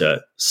 you guys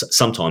are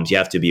sometimes you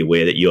have to be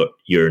aware that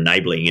you're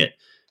enabling it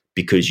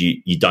because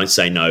you don't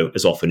say no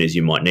as often as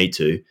you might need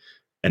to.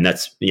 And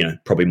that's,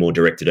 probably more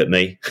directed at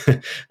me.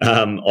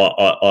 I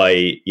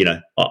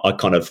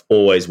kind of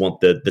always want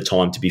the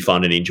time to be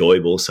fun and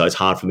enjoyable. So it's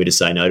hard for me to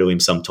say no to him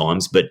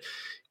sometimes. But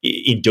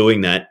in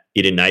doing that,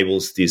 it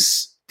enables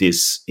this.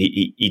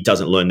 He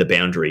doesn't learn the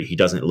boundary. He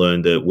doesn't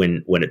learn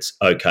when it's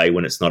okay,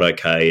 when it's not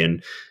okay.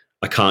 And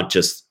I can't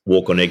just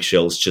walk on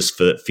eggshells just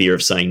for fear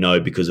of saying no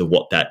because of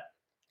what that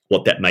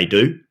may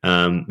do,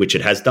 which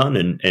it has done.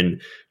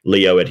 And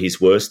Leo at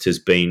his worst has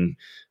been,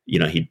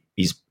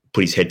 he's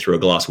put his head through a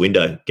glass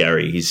window,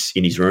 Gary. He's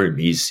in his room.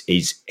 He's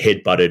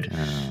head-butted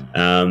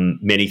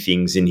many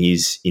things in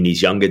his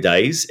younger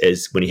days,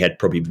 as when he had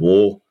probably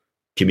more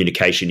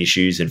communication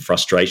issues and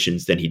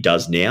frustrations than he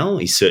does now.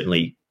 He's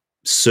certainly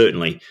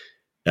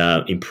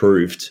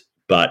improved,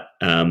 but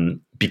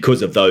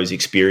because of those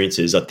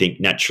experiences, I think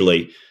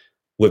naturally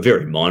we're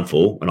very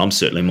mindful, and I'm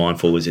certainly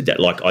mindful as a dad.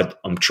 Like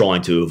I'm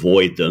trying to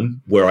avoid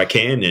them where I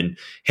can, and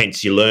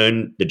hence you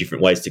learn the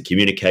different ways to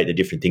communicate, the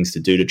different things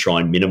to do to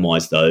try and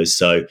minimise those.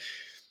 So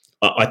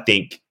I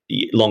think,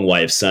 long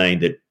way of saying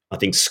that, I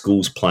think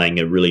school's playing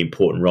a really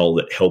important role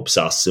that helps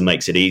us and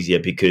makes it easier,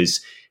 because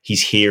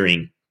he's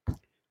hearing,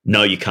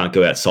 no, you can't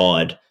go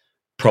outside,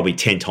 probably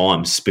 10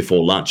 times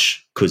before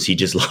lunch because he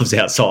just loves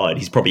outside.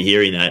 He's probably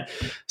hearing that.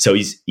 So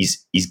he's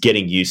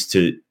getting used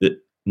to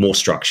more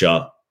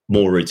structure,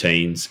 more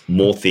routines,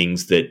 more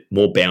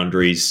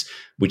boundaries,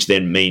 which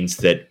then means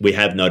that we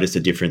have noticed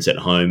a difference at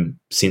home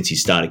since he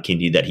started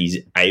kindy, that he's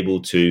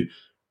able to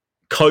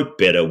cope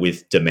better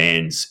with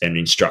demands and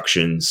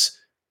instructions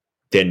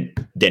than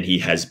he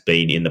has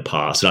been in the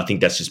past. And I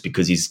think that's just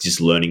because he's just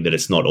learning that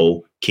it's not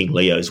all King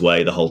Leo's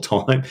way the whole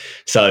time.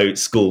 So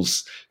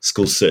school's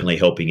certainly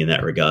helping in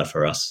that regard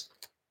for us.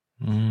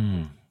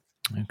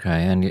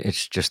 Okay, and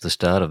it's just the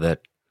start of that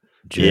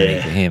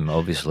journey for him,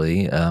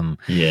 obviously.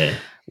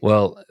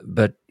 Well,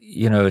 but,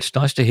 it's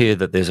nice to hear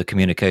that there's a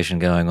communication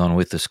going on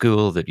with the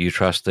school, that you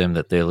trust them,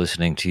 that they're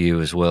listening to you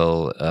as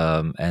well,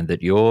 and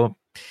that you're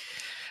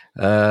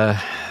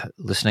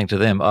listening to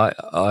them.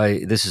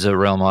 This is a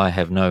realm I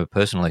have no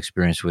personal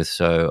experience with,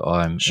 so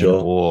I'm in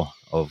awe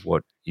of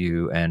what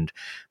you and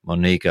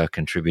Monique are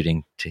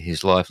contributing to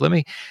his life. Let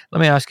me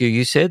ask you,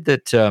 you said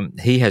that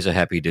he has a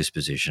happy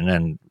disposition,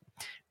 and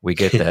we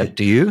get that.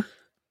 Do you?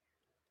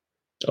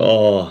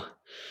 Oh,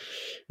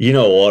 you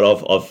know what?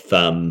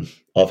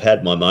 I've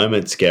had my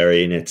moments,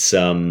 Gary, and it's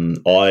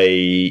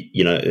I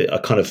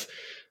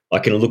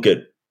can look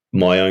at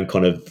my own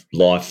kind of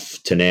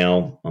life to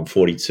now. I'm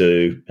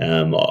 42.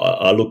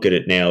 I look at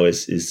it now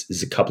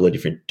as a couple of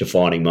different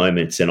defining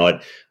moments, and I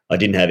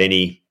didn't have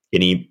any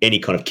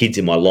kind of kids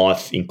in my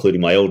life,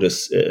 including my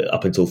eldest,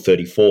 up until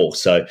 34.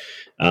 So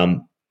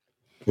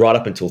right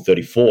up until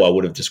 34, I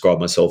would have described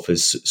myself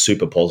as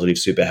super positive,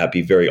 super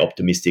happy, very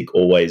optimistic,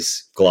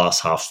 always glass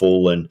half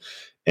full, and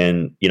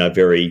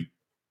very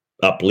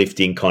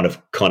uplifting kind of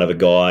a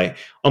guy.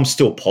 I'm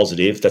still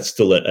positive. That's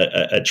still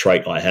a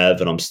trait I have,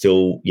 and I'm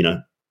still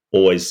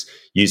always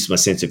use my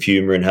sense of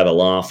humor and have a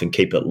laugh and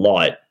keep it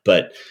light.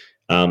 But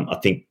I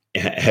think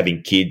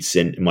having kids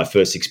and my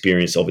first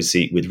experience,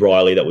 obviously with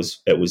Riley, that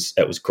was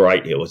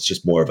great. It was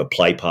just more of a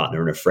play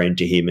partner and a friend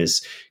to him,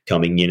 as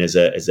coming in as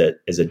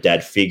a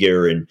dad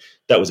figure, and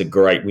that was a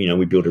great.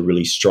 We built a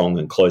really strong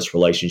and close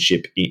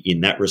relationship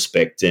in that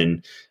respect.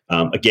 And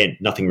again,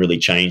 nothing really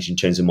changed in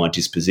terms of my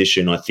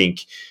disposition. I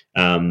think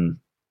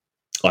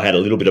I had a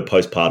little bit of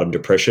postpartum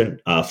depression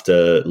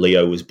after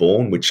Leo was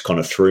born, which kind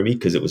of threw me,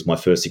 because it was my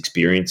first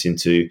experience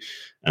into,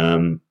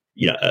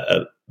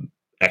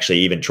 actually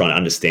even trying to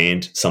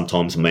understand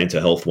sometimes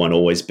mental health won't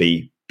always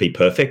be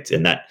perfect.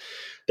 And that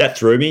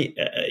threw me.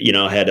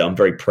 I'm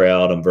very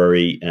proud. I'm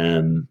very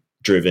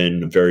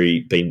driven,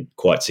 been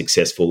quite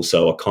successful.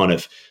 So I kind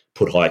of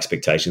put high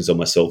expectations on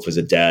myself as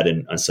a dad.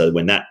 And so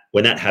when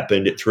that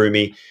happened, it threw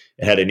me.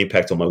 It had an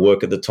impact on my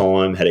work at the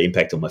time, had an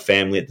impact on my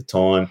family at the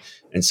time.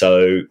 And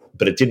so,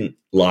 but it didn't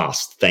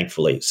last,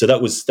 thankfully. So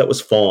that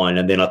was fine.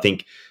 And then I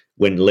think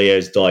when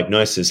Leo's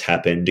diagnosis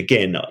happened,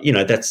 again,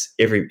 that's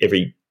every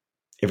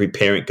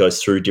parent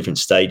goes through different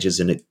stages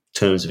in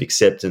terms of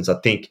acceptance. I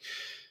think,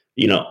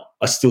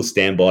 I still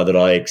stand by that.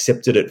 I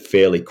accepted it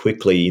fairly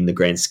quickly in the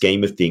grand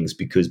scheme of things,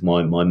 because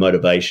my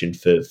motivation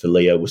for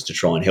Leo was to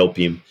try and help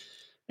him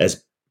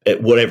as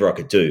whatever I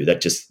could do.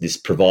 That just this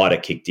provider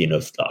kicked in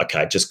of,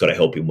 okay, just got to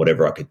help him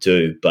whatever I could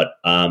do. But,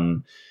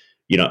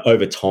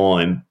 over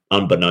time,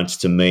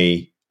 unbeknownst to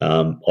me,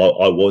 I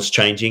was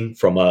changing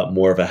from a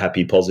more of a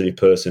happy, positive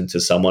person to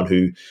someone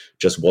who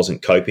just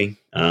wasn't coping.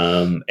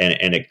 And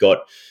it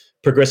got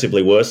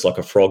progressively worse, like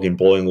a frog in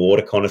boiling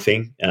water kind of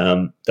thing,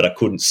 that I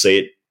couldn't see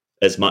it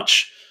as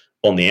much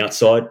on the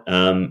outside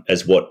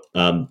as what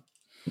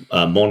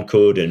Mon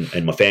could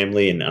and my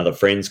family and other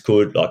friends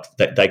could. Like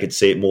they could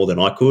see it more than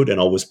I could, and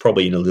I was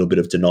probably in a little bit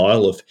of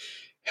denial of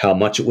how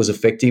much it was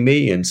affecting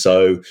me. And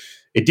so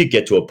it did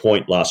get to a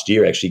point last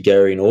year, actually,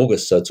 Gary, in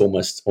August, so it's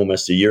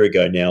almost a year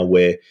ago now,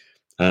 where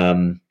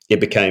it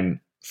became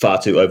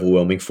far too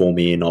overwhelming for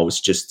me, and I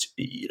was just,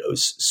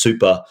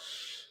 super,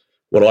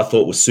 what I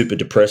thought was super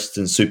depressed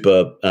and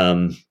super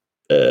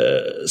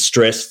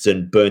stressed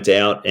and burnt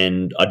out,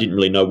 and I didn't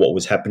really know what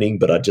was happening,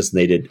 but I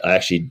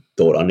actually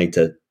thought I need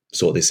to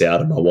sort this out,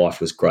 and my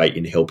wife was great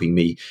in helping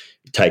me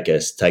take a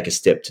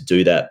step to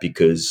do that,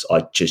 because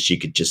you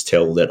could just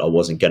tell that I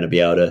wasn't going to be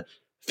able to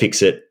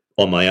fix it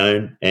on my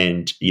own,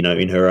 and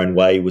in her own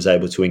way was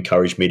able to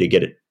encourage me to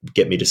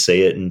get me to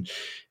see it and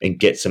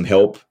get some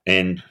help,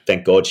 and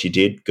thank God she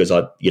did, because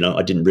I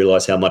didn't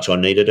realize how much I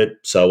needed it.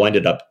 So I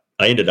ended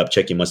up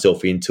checking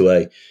myself into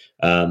a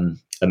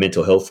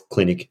mental health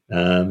clinic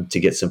to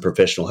get some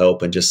professional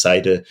help, and just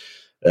say to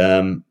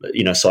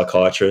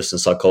psychiatrists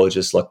and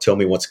psychologists, like, tell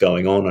me what's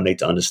going on. I need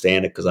to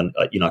understand it, because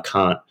I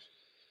can't.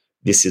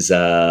 This is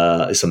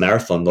a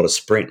marathon, not a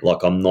sprint.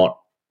 Like, I'm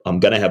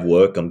going to have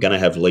work. I'm going to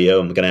have Leo.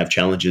 I'm going to have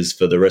challenges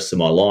for the rest of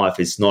my life.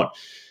 It's not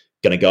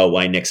going to go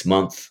away next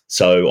month.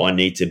 So I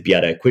need to be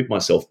able to equip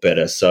myself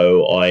better.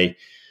 So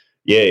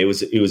it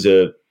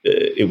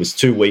was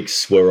 2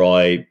 weeks where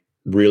I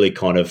really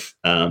kind of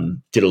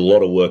did a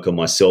lot of work on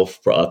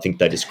myself. I think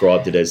they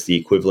described it as the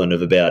equivalent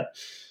of about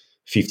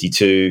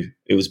 52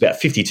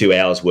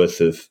 hours worth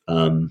of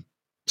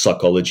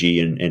psychology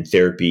and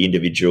therapy,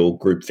 individual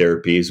group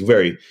therapy. Is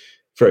very,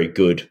 very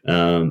good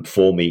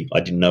for me. I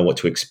didn't know what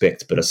to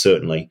expect, but I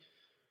certainly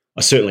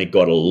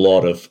got a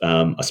lot of,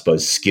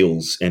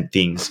 skills and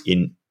things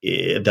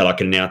that I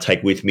can now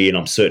take with me, and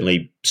I'm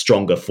certainly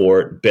stronger for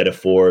it, better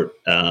for it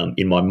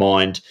in my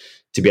mind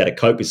to be able to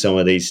cope with some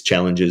of these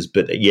challenges.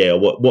 But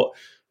what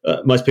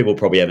most people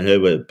probably haven't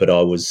heard of it, but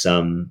I was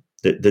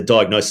the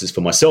diagnosis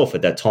for myself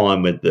at that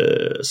time, with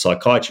the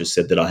psychiatrist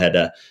said that I had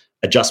a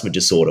adjustment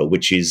disorder,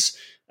 which is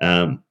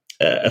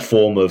a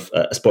form of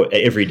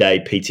everyday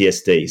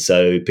PTSD.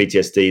 So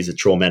PTSD is a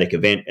traumatic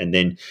event, and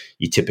then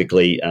you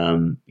typically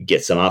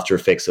get some after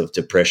effects of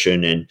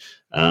depression,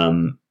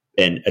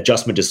 and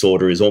adjustment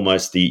disorder is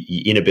almost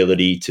the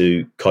inability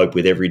to cope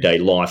with everyday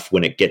life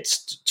when it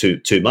gets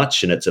too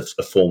much, and it's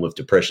a form of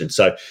depression.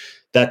 So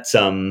that's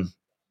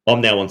I'm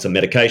now on some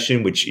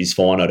medication, which is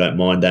fine. I don't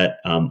mind that.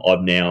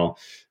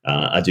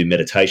 I do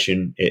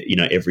meditation,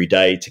 every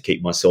day to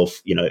keep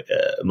myself,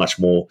 much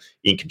more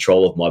in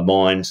control of my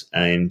mind.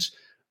 And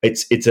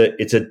it's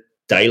a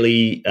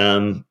daily,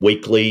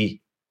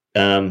 weekly,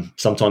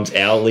 sometimes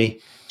hourly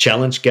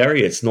challenge,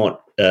 Gary. It's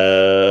not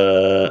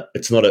a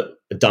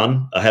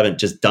done. I haven't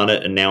just done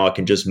it and now I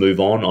can just move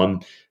on.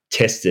 I'm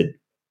tested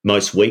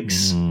most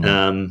weeks.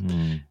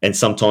 And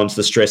sometimes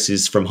the stress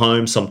is from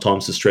home,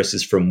 sometimes the stress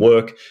is from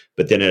work,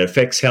 but then it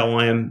affects how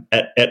I am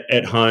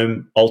at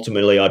home.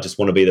 Ultimately, I just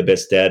want to be the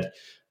best dad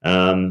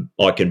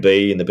I can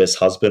be and the best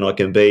husband I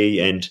can be.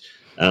 And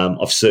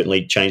I've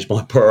certainly changed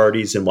my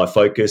priorities and my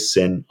focus,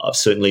 and I've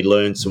certainly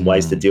learned some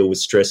ways to deal with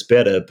stress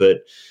better.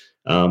 But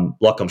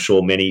like I'm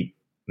sure many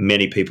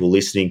people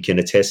listening can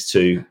attest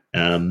to,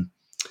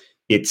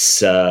 it's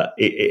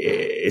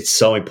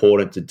so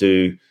important to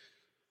do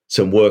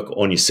some work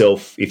on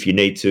yourself if you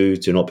need to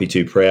not be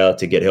too proud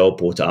to get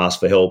help or to ask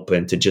for help,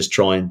 and to just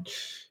try and,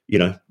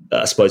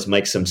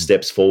 make some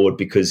steps forward.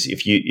 Because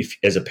if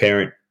as a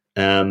parent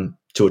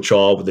to a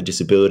child with a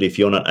disability, if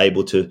you're not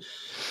able to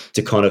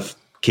kind of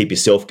keep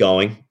yourself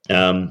going,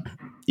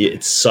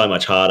 it's so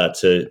much harder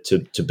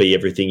to be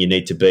everything you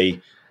need to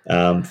be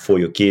for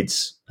your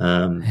kids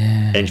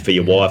and for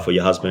your wife or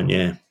your husband.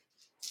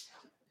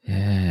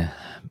 Yeah,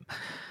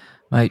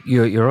 mate,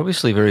 you're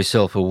obviously very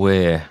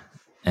self-aware,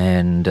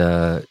 and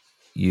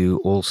you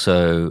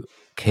also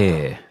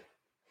care.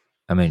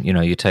 I mean,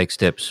 you take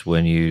steps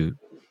when you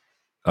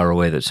are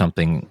aware that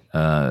something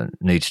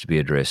needs to be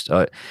addressed.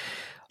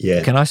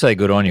 Can I say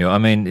good on you? I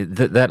mean,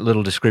 that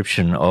little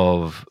description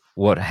of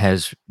what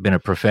has been a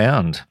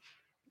profound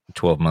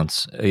 12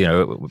 months,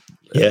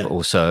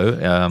 or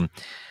so,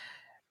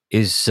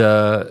 is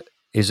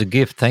a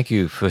gift. Thank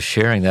you for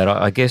sharing that.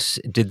 I guess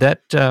did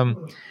that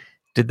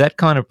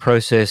kind of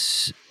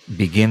process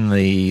begin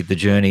the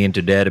journey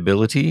into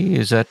dadability?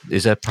 Is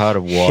that part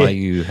of why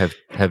you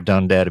have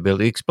done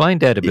dadability? Explain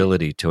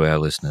dadability to our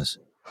listeners.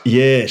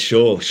 Yeah,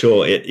 sure.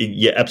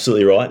 You're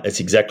absolutely right.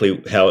 That's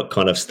exactly how it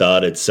kind of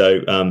started.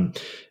 So,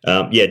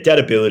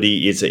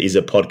 Dadability is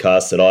a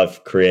podcast that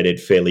I've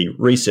created fairly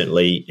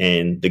recently,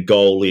 and the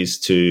goal is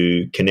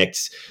to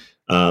connect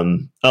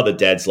other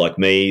dads like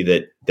me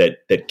that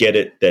get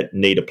it, that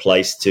need a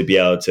place to be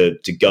able to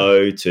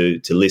go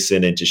to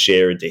listen and to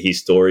share and to hear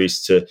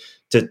stories, to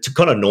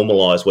kind of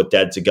normalize what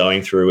dads are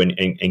going through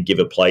and give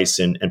a place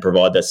and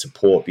provide that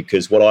support.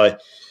 Because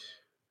what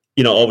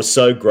I was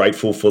so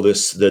grateful for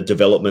the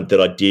development that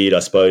I did, I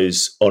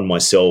suppose, on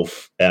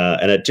myself,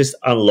 and it just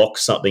unlocked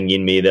something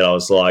in me that I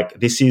was like,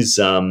 this is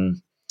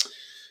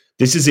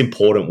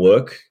important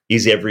work.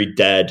 Is every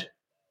dad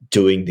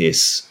doing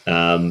this?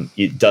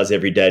 Does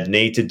every dad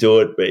need to do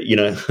it?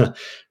 But,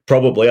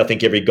 probably I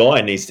think every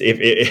guy needs to,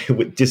 if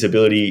with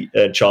disability,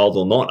 child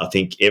or not, I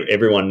think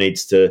everyone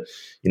needs to,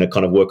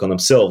 kind of work on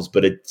themselves.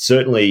 But it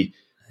certainly,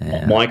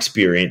 my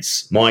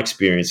experience,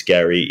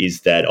 Gary,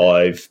 is that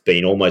I've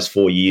been almost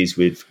 4 years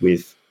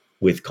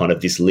with kind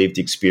of this lived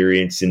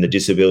experience in the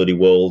disability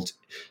world,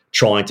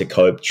 trying to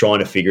cope, trying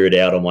to figure it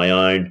out on my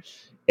own.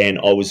 And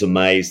I was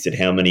amazed at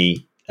how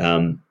many,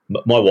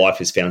 my wife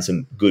has found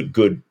some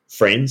good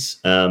friends,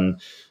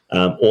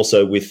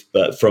 also with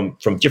from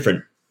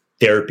different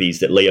therapies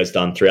that Leo's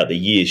done throughout the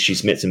years.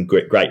 She's met some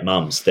great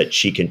mums that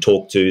she can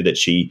talk to, that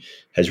she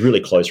has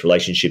really close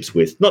relationships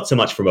with, not so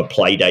much from a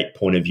play date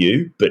point of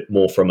view, but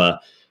more from a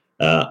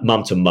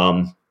mum to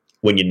mum,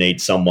 when you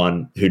need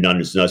someone who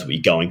knows what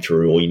you're going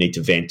through, or you need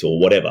to vent or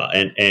whatever.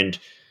 And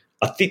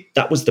I think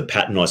that was the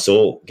pattern I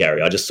saw,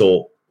 Gary. I just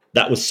saw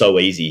that was so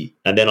easy.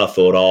 And then I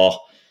thought,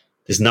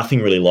 there's nothing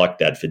really like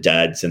that for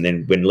dads. And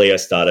then when Leo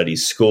started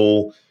his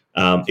school,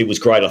 it was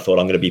great. I thought,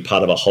 I'm going to be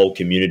part of a whole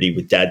community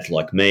with dads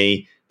like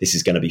me. This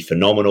is going to be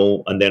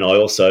phenomenal. And then I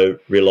also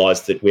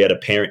realised that we had a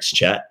parents'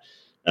 chat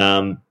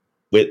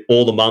with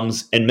all the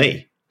mums and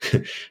me.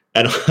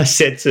 And I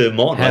said to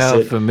Mon,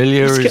 how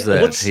familiar is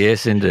that?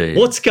 Yes, indeed.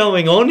 What's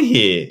going on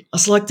here? I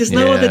was like, there's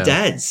no other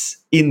dads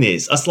in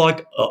this. I was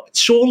like,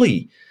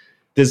 surely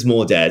there's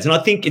more dads. And I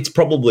think it's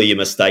probably a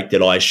mistake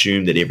that I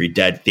assume that every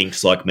dad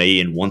thinks like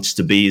me and wants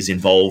to be as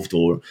involved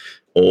or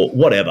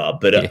whatever.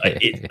 But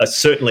I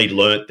certainly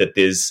learnt that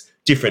there's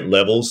different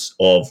levels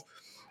of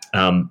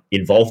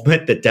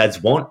involvement that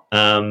dads want,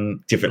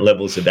 different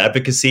levels of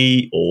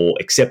advocacy or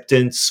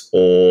acceptance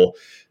or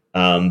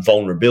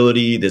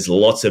vulnerability. There's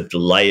lots of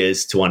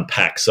layers to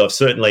unpack. So I'm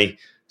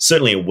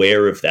certainly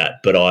aware of that.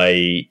 But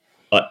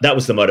that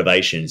was the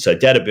motivation. So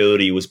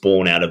Dadability was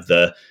born out of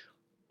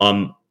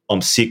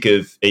I'm sick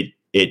of it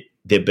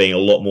there being a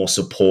lot more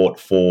support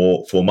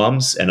for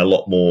mums and a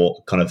lot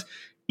more kind of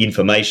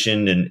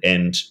information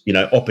and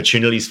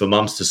opportunities for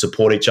mums to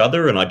support each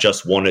other. And I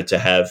just wanted to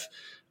have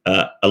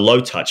a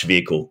low touch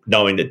vehicle,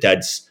 knowing that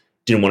dads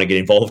didn't want to get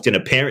involved in a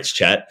parents'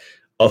 chat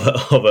of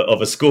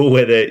a school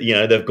where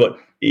they've got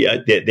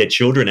their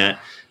children at.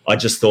 I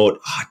just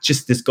thought,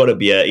 there's got to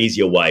be an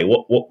easier way.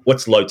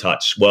 What's low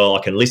touch? Well,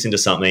 I can listen to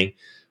something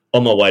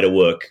on my way to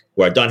work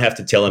where I don't have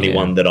to tell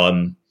anyone that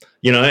I'm,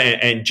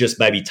 and just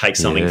maybe take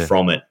something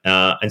from it.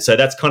 And so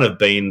that's kind of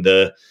been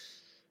the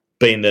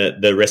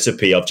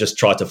recipe. I've just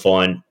tried to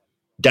find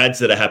dads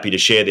that are happy to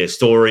share their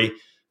story,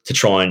 to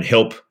try and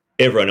help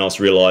everyone else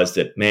realize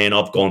that, man,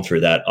 I've gone through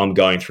that. I'm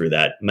going through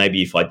that.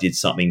 Maybe if I did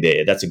something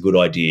there, that's a good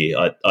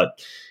idea.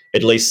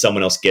 At least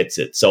someone else gets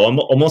it. So I'm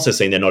also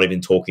seeing they're not even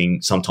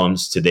talking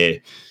sometimes to their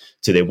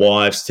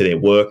wives, to their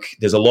work.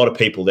 There's a lot of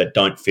people that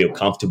don't feel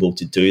comfortable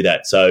to do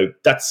that. So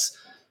that's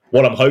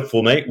what I'm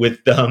hopeful, mate,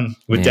 with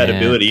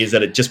Dadability, is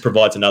that it just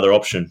provides another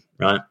option,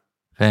 right?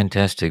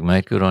 Fantastic,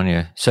 mate. Good on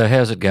you. So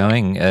how's it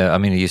going?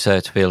 You say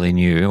it's fairly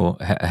new.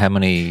 How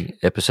many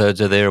episodes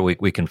are there?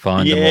 We can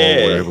find them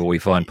all wherever we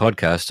find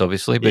podcasts,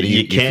 obviously. But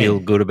you feel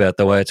good about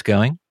the way it's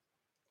going?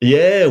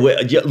 Yeah.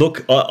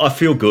 Look, I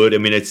feel good. I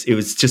mean, it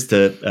was just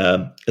as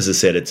I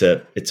said, it's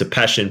a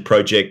passion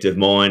project of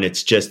mine.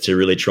 It's just to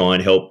really try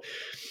and help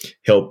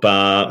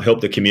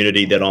the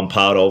community that I'm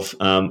part of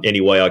any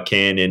way I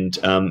can. And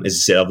as I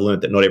said, I've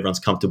learned that not everyone's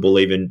comfortable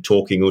even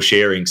talking or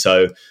sharing.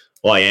 So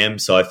I am.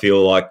 So I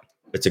feel like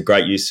it's a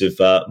great use of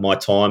my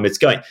time.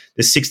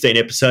 There's 16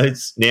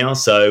 episodes now,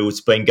 so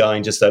it's been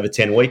going just over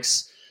 10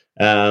 weeks.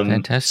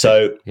 Fantastic.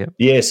 So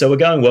so we're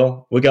going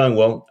well.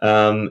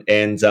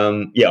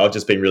 I've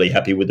just been really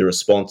happy with the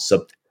response.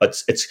 So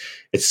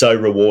it's so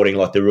rewarding.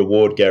 Like the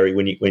reward, Gary,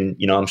 when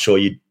I'm sure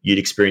you'd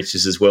experience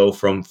this as well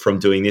from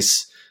doing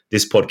this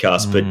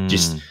podcast. But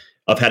just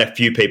I've had a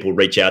few people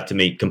reach out to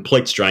me,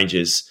 complete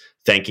strangers,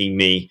 thanking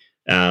me,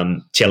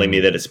 telling me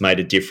that it's made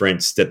a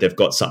difference, that they've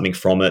got something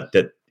from it,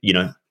 that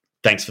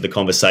thanks for the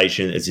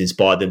conversation, it's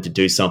inspired them to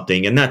do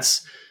something. And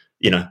that's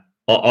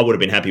I would have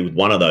been happy with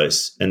one of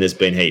those, and there's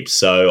been heaps.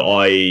 So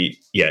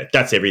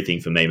that's everything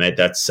for me, mate.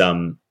 That's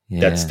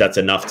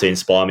enough to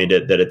inspire me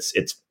that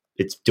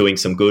it's doing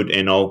some good,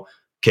 and I'll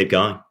keep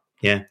going.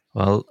 Yeah.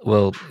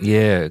 Well,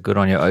 yeah, good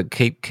on you.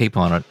 Keep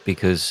on it,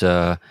 because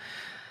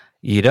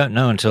you don't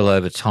know until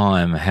over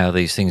time how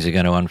these things are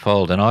going to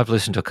unfold. And I've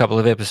listened to a couple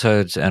of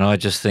episodes, and I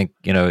just think,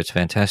 it's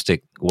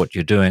fantastic what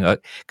you're doing.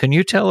 Can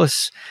you tell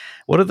us,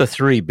 what are the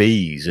 3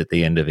 B's at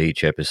the end of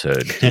each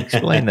episode?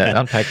 Explain that,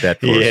 unpack that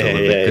for us a little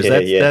bit, because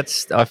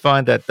that's I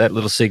find that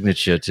little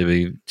signature to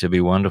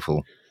be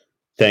wonderful.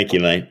 Thank you,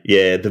 mate.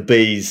 Yeah, the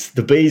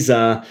B's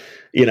are,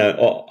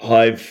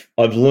 I've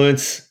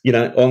learnt,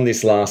 on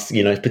this last,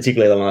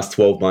 particularly the last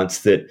 12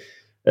 months, that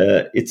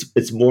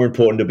it's more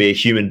important to be a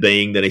human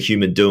being than a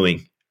human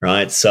doing,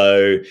 right?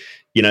 So,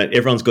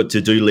 everyone's got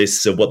to-do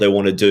lists of what they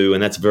want to do,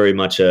 and that's very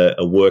much a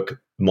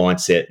work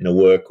mindset and a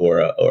work or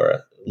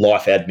a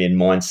life admin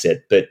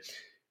mindset, but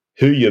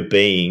who you're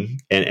being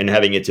and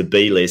having a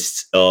to-be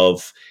list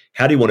of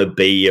how do you want to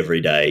be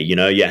every day.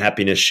 Your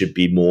happiness should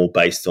be more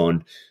based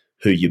on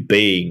who you're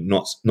being,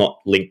 not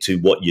linked to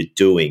what you're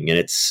doing. And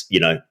it's,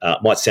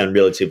 might sound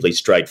relatively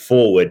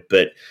straightforward,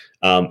 but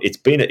it's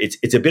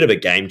a bit of a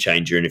game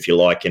changer, and if you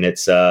like, and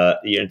it's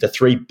the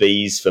 3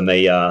 Bs for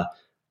me are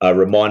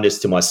reminders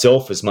to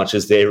myself as much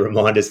as they're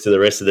reminders to the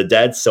rest of the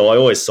dads. So I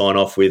always sign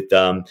off with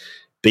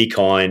be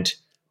kind,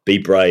 be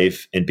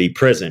brave, and be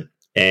present.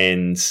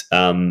 And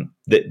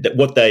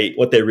what they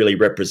really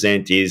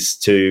represent is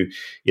to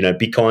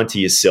be kind to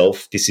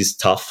yourself. This is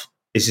tough.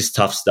 This is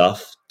tough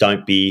stuff.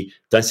 Don't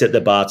set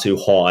the bar too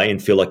high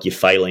and feel like you're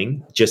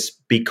failing.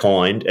 Just be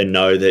kind and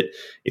know that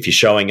if you're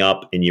showing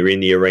up and you're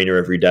in the arena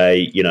every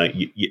day,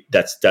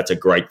 that's a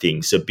great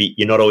thing. So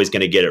you're not always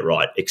going to get it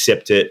right.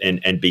 Accept it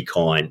and be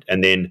kind.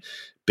 And then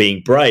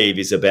being brave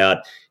is about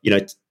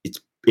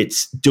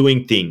it's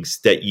doing things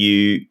that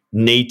you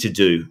need to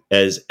do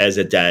as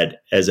a dad,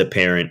 as a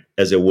parent,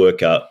 as a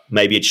worker.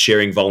 Maybe it's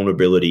sharing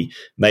vulnerability.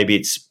 Maybe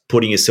it's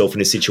putting yourself in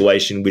a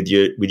situation with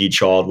your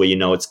child where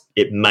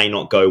it may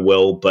not go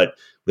well, but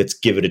let's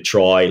give it a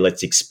try.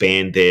 Let's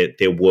expand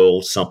their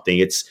world. Something.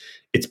 It's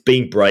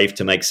being brave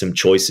to make some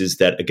choices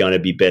that are going to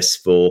be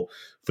best for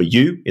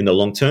you in the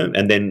long term.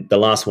 And then the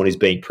last one is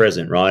being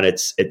present. Right?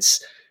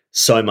 It's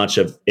so much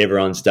of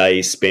everyone's day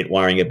is spent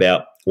worrying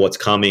about what's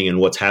coming and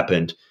what's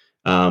happened.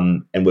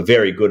 And we're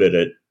very good at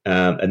it,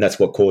 and that's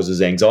what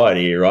causes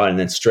anxiety, right? And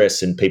then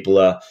stress, and people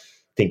are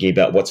thinking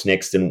about what's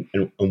next and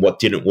what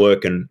didn't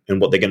work and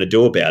what they're going to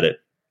do about it.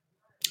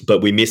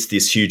 But we miss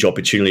this huge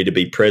opportunity to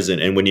be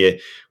present. And when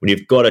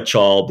you've got a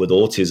child with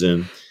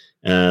autism,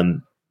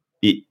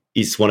 it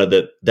is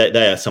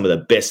they are some of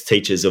the best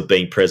teachers of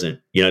being present.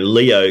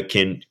 Leo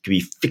can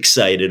be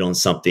fixated on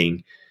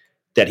something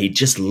that he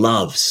just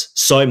loves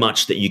so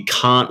much that you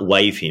can't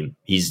wave him.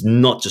 He's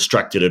not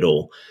distracted at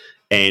all.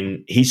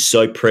 And he's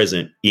so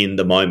present in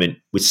the moment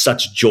with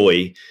such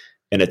joy.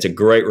 And it's a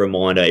great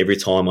reminder every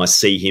time I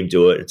see him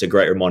do it. It's a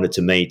great reminder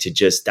to me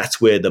to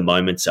that's where the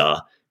moments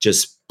are.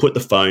 Just put the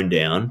phone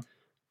down,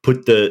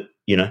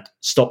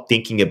 stop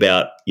thinking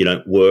about,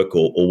 work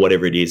or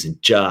whatever it is, and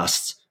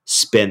just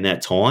spend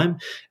that time.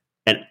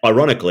 And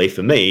ironically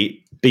for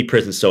me, be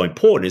present so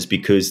important is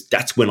because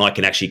that's when I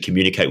can actually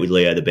communicate with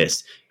Leo the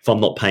best. If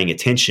I'm not paying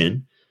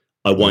attention,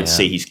 I won't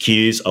see his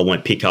cues. I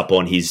won't pick up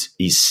on his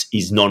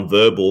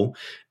nonverbal,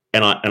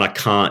 and I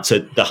can't. So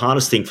the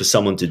hardest thing for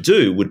someone to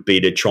do would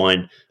be to try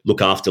and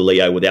look after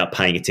Leo without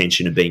paying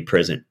attention and being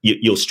present.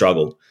 You'll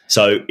struggle.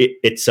 So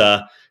it's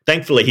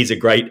thankfully he's a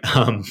great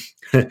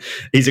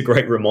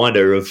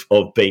reminder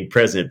of being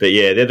present. But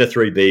yeah, they're the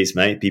 3 Bs,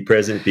 mate. Be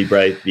present, be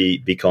brave,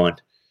 be kind.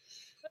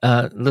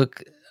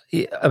 Look,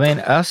 I mean,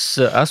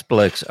 us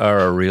blokes are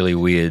a really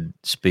weird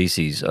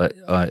species.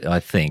 I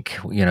think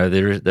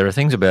there are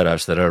things about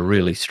us that are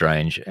really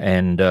strange,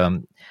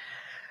 and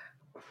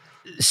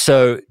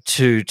so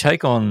to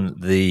take on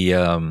the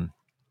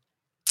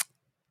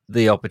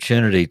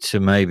opportunity to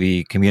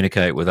maybe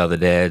communicate with other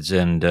dads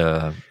and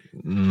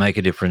make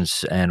a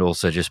difference, and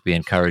also just be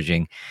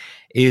encouraging,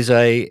 is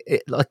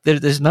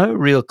there's no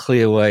real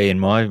clear way in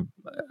my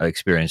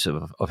experience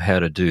of how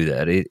to do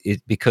that.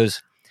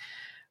 Because.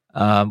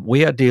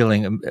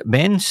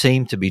 Men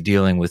seem to be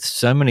dealing with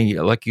so many,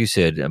 like you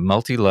said,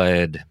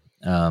 multi-layered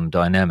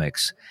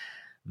dynamics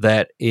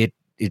that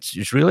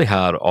it's really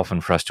hard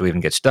often for us to even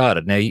get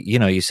started. Now,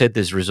 you said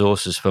there's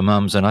resources for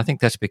mums, and I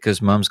think that's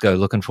because mums go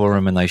looking for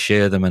them and they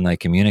share them and they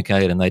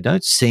communicate, and they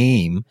don't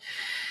seem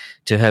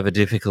to have a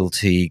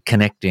difficulty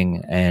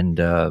connecting and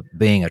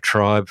being a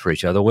tribe for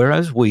each other,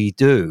 whereas we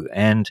do.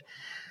 And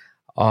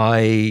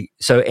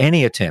so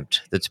any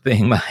attempt that's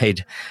being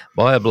made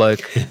by a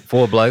bloke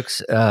for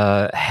blokes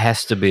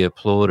has to be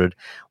applauded.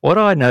 What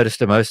I noticed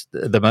the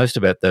most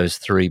about those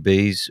 3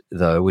 Bs,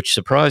 though, which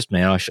surprised me,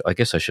 and I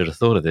guess I should have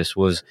thought of this,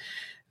 was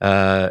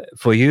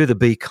for you, the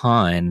be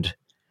kind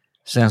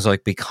sounds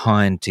like be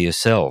kind to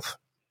yourself.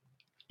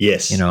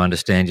 Yes.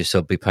 Understand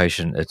yourself, be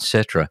patient,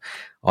 etc.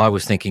 I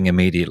was thinking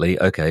immediately,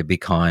 okay, be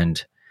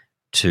kind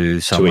to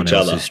someone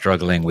else who's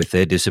struggling with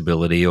their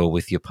disability or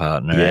with your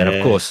partner. Yeah. And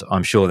of course,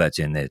 I'm sure that's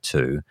in there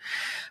too.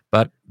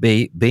 But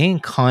being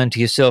kind to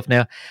yourself.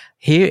 Now,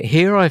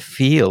 here I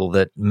feel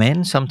that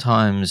men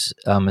sometimes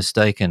are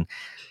mistaken.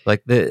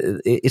 Like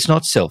it's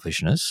not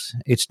selfishness.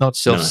 It's not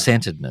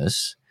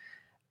self-centeredness. No.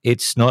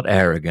 It's not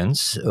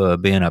arrogance,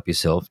 being up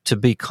yourself. To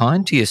be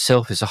kind to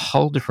yourself is a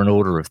whole different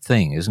order of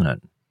thing, isn't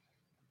it?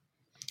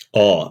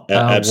 Oh,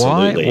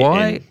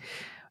 absolutely.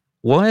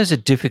 Why is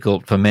it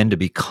difficult for men to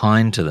be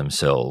kind to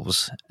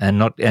themselves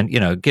and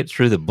get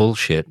through the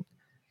bullshit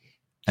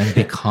and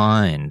be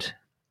kind?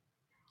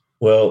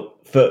 Well,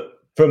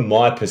 from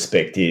my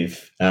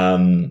perspective,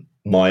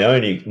 my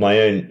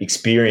own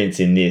experience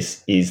in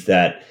this is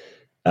that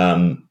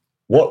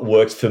what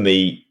worked for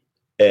me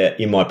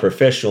in my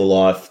professional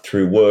life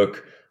through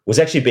work was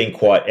actually being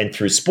and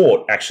through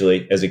sport,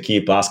 actually, as a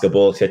kid,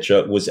 basketball,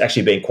 etc., was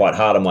actually being quite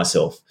hard on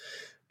myself.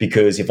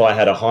 because if I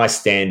had a high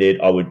standard,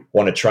 I would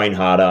want to train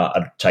harder.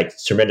 I'd take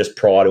tremendous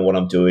pride in what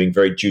I'm doing,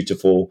 very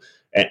dutiful,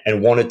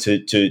 and wanted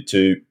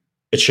to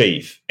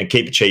achieve and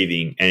keep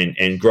achieving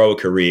and grow a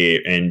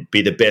career and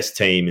be the best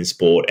team in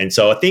sport. And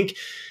so I think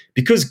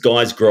because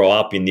guys grow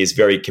up in this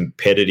very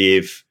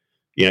competitive,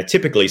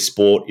 typically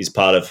sport is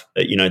part of,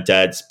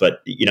 dads,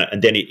 but,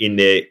 and then in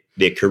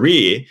their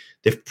career,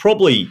 they've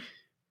probably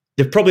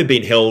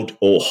been held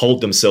or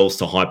hold themselves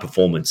to high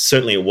performance.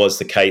 Certainly it was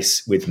the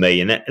case with me.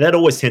 And that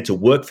always tended to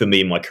work for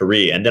me in my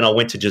career. And then I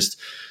went to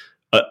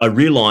I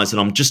realized that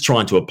I'm just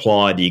trying to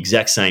apply the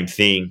exact same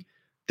thing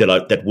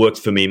that worked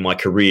for me in my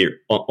career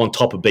on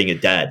top of being a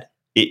dad.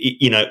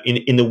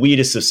 In the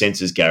weirdest of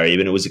senses, Gary,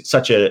 and it was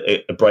such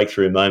a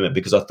breakthrough moment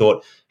because I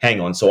thought, hang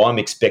on, so I'm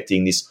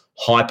expecting this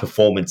high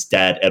performance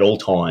dad at all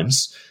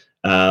times,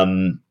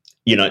 and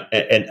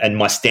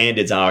my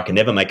standards are I can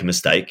never make a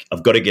mistake.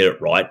 I've got to get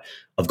it right.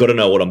 I've got to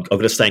know I've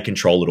got to stay in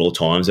control at all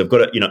times. I've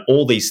got to,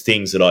 all these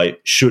things that I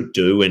should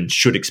do and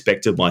should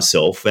expect of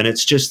myself. And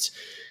it's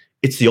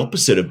the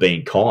opposite of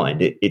being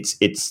kind.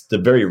 It's the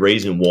very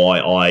reason why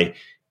I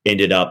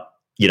ended up,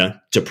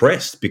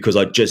 depressed, because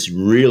I just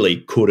really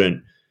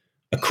couldn't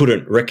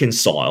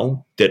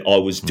reconcile that I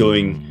was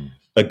doing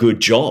a good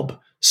job.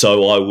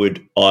 So I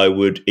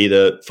would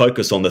either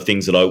focus on the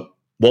things that I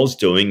was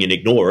doing and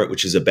ignore it,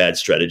 which is a bad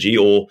strategy,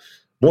 or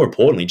more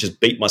importantly, just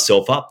beat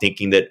myself up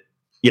thinking that,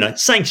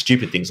 saying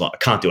stupid things like I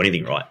can't do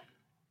anything right.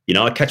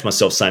 I catch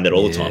myself saying that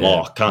all the time.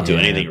 Oh, I can't do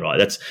anything right.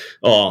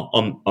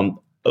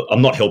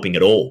 I'm not helping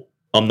at all.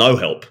 I'm no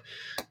help.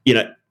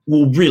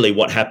 Well, really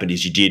what happened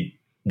is you did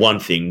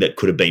one thing that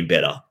could have been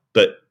better,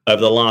 but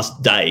over the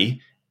last day,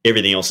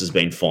 everything else has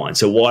been fine.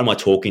 So why am I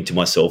talking to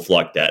myself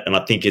like that? And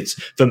I think it's,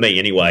 for me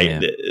anyway,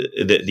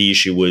 the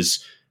issue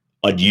was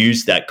I'd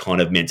used that kind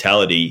of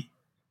mentality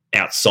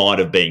outside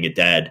of being a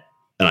dad,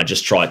 and I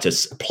just tried to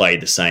play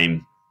the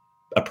same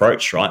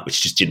approach, right,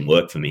 which just didn't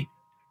work for me.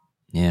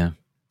 Yeah.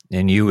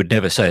 And you would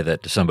never say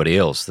that to somebody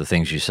else, the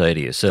things you say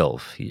to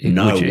yourself.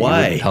 No way. You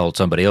wouldn't hold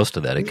somebody else to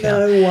that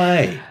account. No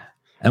way.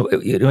 And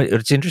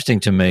it's interesting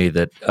to me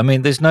that,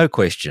 there's no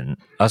question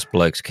us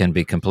blokes can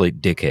be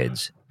complete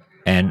dickheads,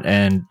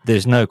 and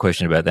there's no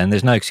question about that, and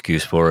there's no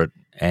excuse for it,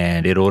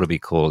 and it ought to be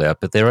called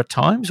out. But there are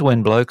times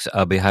when blokes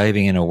are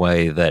behaving in a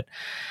way that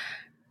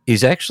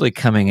is actually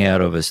coming out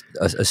of a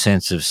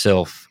sense of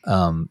self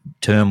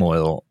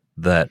turmoil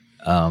that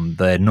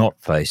they're not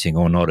facing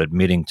or not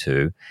admitting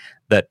to,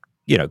 that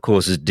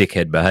causes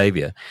dickhead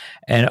behaviour.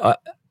 And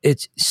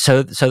it's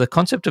so the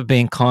concept of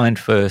being kind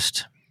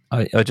first.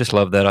 I just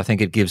love that. I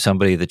think it gives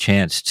somebody the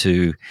chance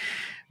to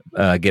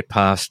get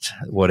past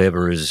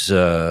whatever is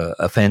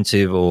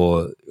offensive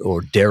or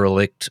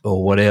derelict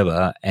or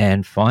whatever,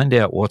 and find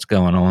out what's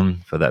going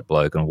on for that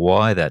bloke and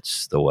why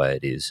that's the way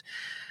it is.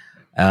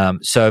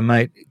 So,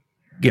 mate,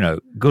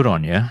 good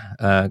on you.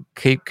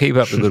 Keep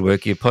up the good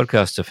work. Your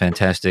podcasts are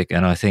fantastic,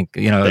 and I think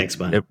Thanks,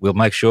 mate. We'll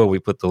make sure we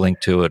put the link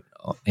to it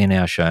in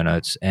our show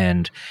notes,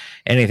 and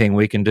anything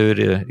we can do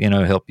to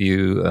help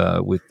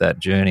you with that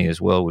journey as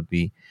well would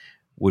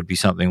be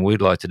something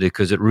we'd like to do,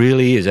 because it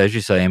really is, as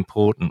you say,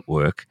 important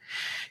work.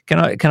 Can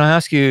I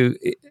ask you,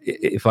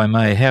 if I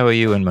may, how are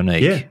you and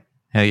Monique?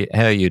 Yeah.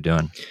 How are you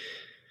doing?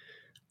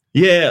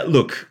 Yeah,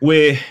 look,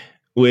 we're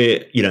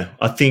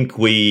I think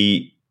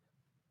we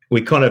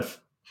kind of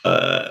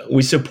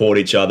we support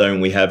each other,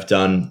 and we have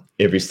done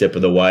every step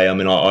of the way. I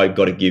mean, I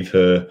got to give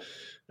her.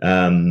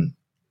 I'm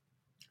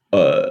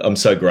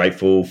so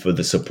grateful for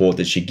the support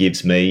that she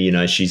gives me.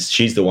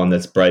 She's the one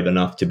that's brave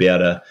enough to be able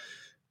to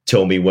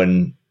tell me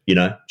when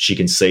she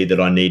can see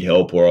that I need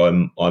help, or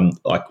I'm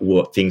like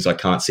things I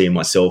can't see in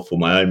myself for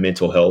my own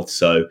mental health.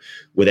 So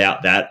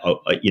without that, I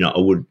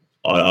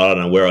don't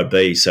know where I'd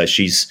be. So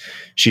she's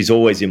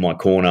always in my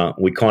corner.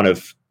 We kind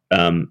of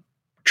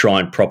try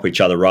and prop each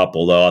other up.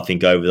 Although I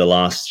think over the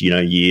last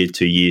year,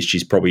 2 years,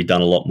 she's probably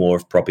done a lot more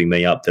of propping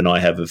me up than I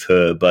have of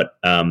her. But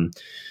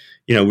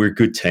we're a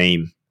good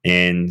team,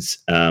 and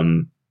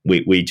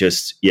we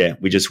just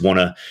want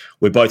to.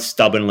 We both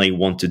stubbornly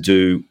want to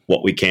do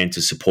what we can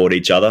to support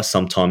each other.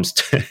 Sometimes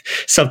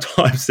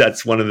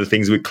that's one of the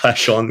things we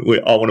clash on.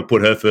 I want to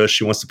put her first,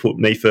 she wants to put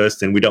me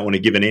first, and we don't want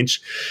to give an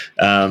inch.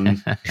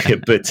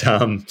 But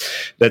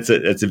that's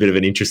a bit of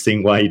an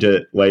interesting way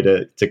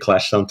to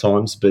clash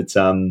sometimes. But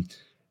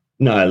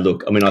no,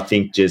 look, I mean, I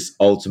think just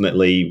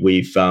ultimately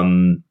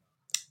I'm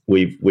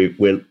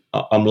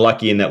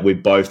lucky in that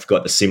we've both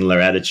got a similar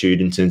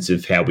attitude in terms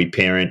of how we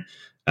parent.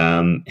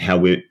 How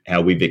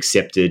we've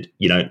accepted,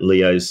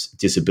 Leo's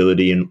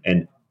disability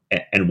and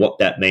what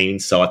that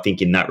means. So I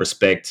think in that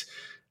respect,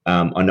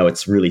 I know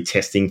it's really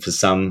testing for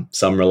some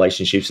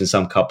relationships and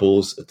some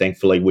couples.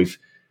 Thankfully, we've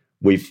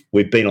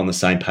been on the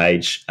same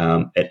page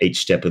at each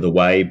step of the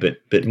way.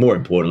 But more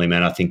importantly,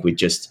 man, I think we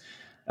just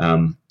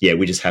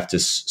have to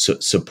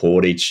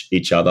support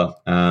each other.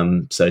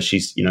 So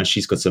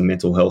she's got some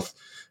mental health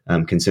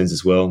concerns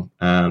as well.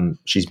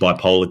 She's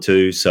bipolar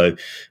too, so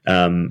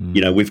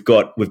we've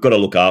got to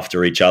look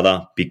after each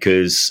other,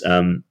 because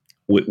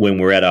when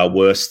we're at our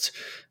worst,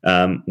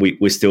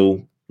 we're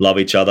still love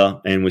each other,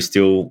 and we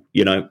still,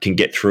 can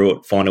get through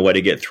it, find a way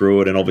to get through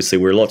it. And obviously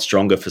we're a lot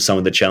stronger for some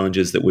of the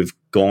challenges that we've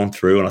gone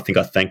through. And I think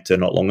I thanked her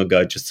not long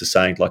ago just to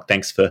say, like,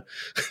 thanks for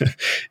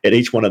at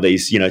each one of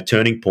these,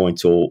 turning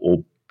points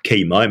or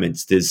key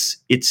moments.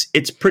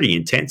 It's pretty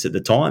intense at the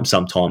time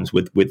sometimes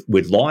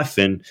with life,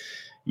 and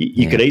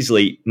you could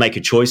easily make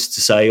a choice to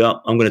say,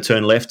 oh, I'm going to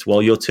turn left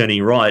while you're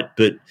turning right,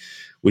 but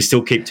we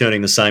still keep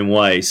turning the same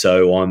way.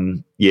 So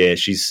I'm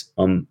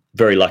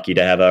very lucky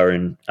to have her,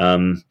 and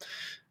I'm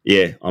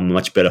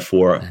much better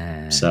for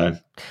it. So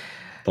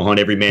behind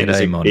every man is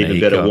an even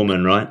better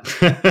woman, right?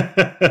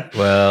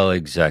 Well,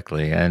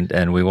 exactly.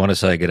 And we want to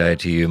say good day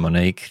to you,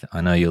 Monique. I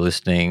know you're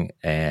listening,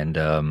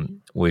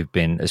 and we've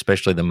been,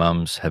 especially the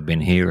mums, have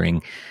been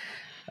hearing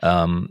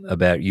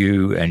about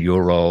you and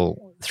your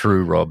role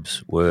through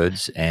Rob's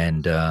words,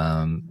 and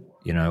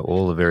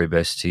all the very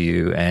best to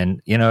you.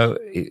 And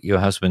your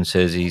husband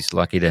says he's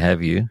lucky to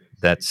have you.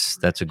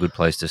 That's a good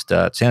place to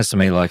start. Sounds to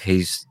me like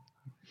he's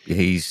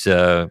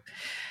been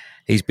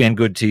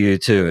good to you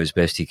too, as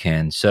best he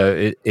can.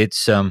 So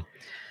it's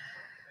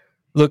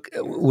look,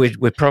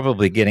 we're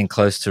probably getting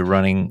close to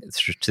running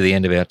to the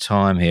end of our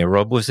time here.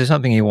 Rob, was there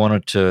something you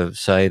wanted to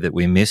say that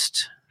we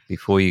missed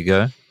before you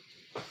go?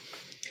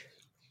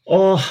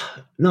 Oh,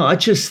 no, I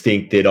just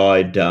think that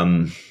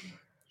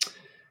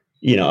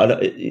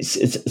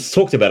it's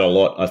talked about a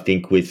lot, I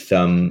think, with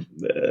in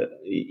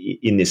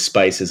this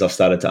space as I've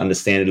started to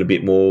understand it a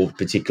bit more,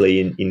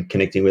 particularly in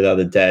connecting with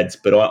other dads.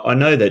 But I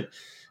know that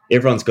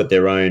everyone's got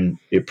their own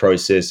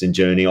process and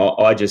journey.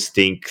 I just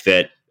think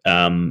that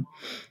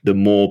the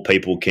more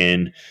people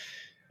can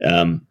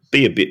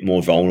be a bit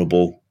more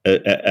vulnerable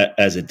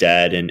as a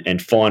dad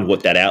and find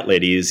what that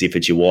outlet is, if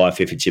it's your wife,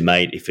 if it's your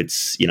mate, if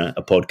it's,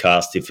 a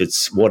podcast, if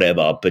it's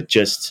whatever. But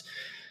just,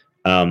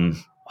 I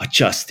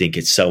just think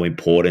it's so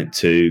important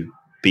to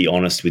be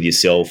honest with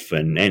yourself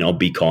and I'll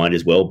be kind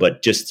as well.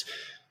 But just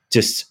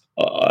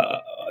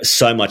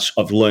so much,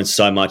 I've learned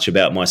so much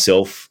about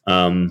myself.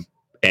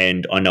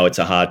 And I know it's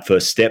a hard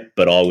first step,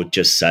 but I would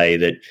just say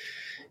that,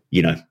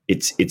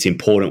 it's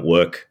important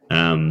work.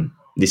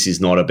 This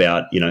is not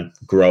about,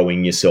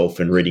 growing yourself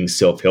and reading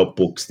self-help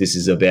books. This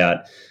is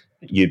about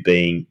you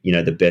being,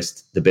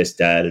 the best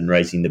dad and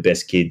raising the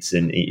best kids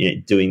and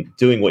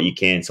doing what you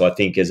can. So I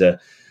think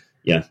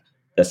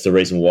that's the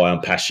reason why I'm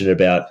passionate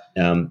about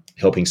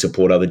helping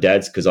support other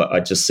dads, because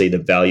I just see the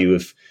value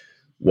of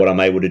what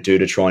I'm able to do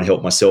to try and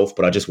help myself.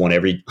 But I just want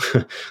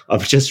I'm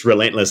just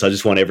relentless. I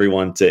just want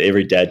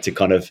every dad to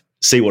kind of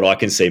see what I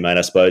can see, mate,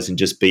 I suppose, and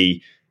just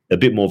be a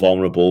bit more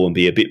vulnerable and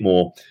be a bit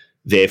more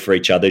there for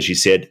each other. As you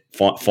said,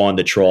 find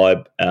the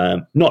tribe,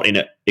 not in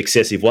an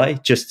excessive way,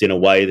 just in a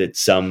way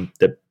that's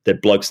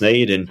that blokes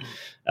need and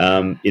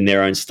in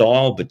their own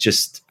style. But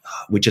just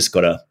we've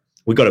got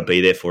to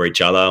be there for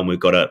each other, and we've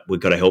got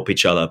to help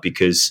each other,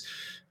 because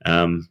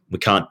we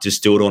can't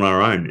just do it on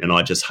our own. And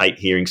I just hate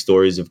hearing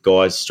stories of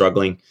guys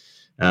struggling,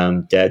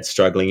 dads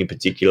struggling in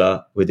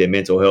particular with their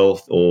mental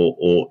health,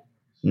 or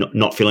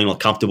not feeling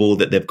comfortable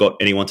that they've got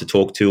anyone to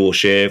talk to or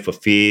share for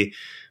fear.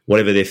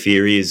 Whatever their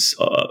fear is,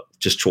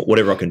 just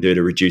whatever I can do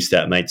to reduce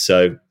that, mate.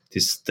 So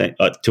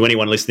to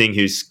anyone listening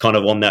who's kind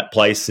of on that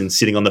place and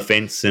sitting on the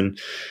fence, and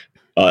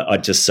I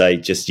just say,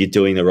 just you're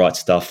doing the right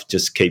stuff.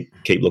 Just keep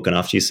looking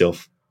after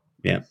yourself.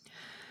 Yeah.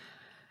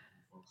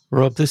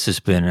 Rob, this has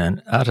been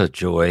an utter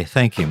joy.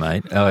 Thank you,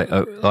 mate.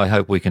 I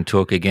hope we can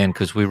talk again,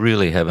 because we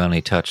really have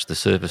only touched the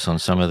surface on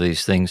some of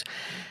these things.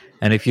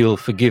 And if you'll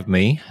forgive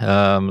me,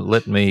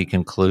 let me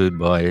conclude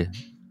by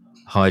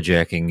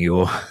hijacking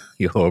your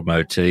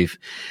motif.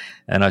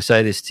 And I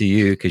say this to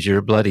you because you're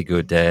a bloody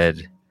good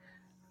dad.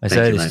 I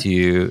say this to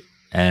you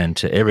and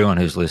to everyone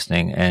who's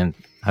listening, and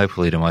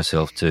hopefully to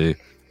myself too.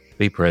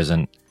 Be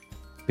present,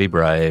 be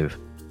brave,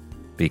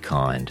 be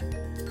kind.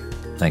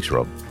 Thanks,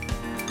 Rob.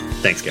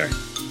 Thanks, Gary.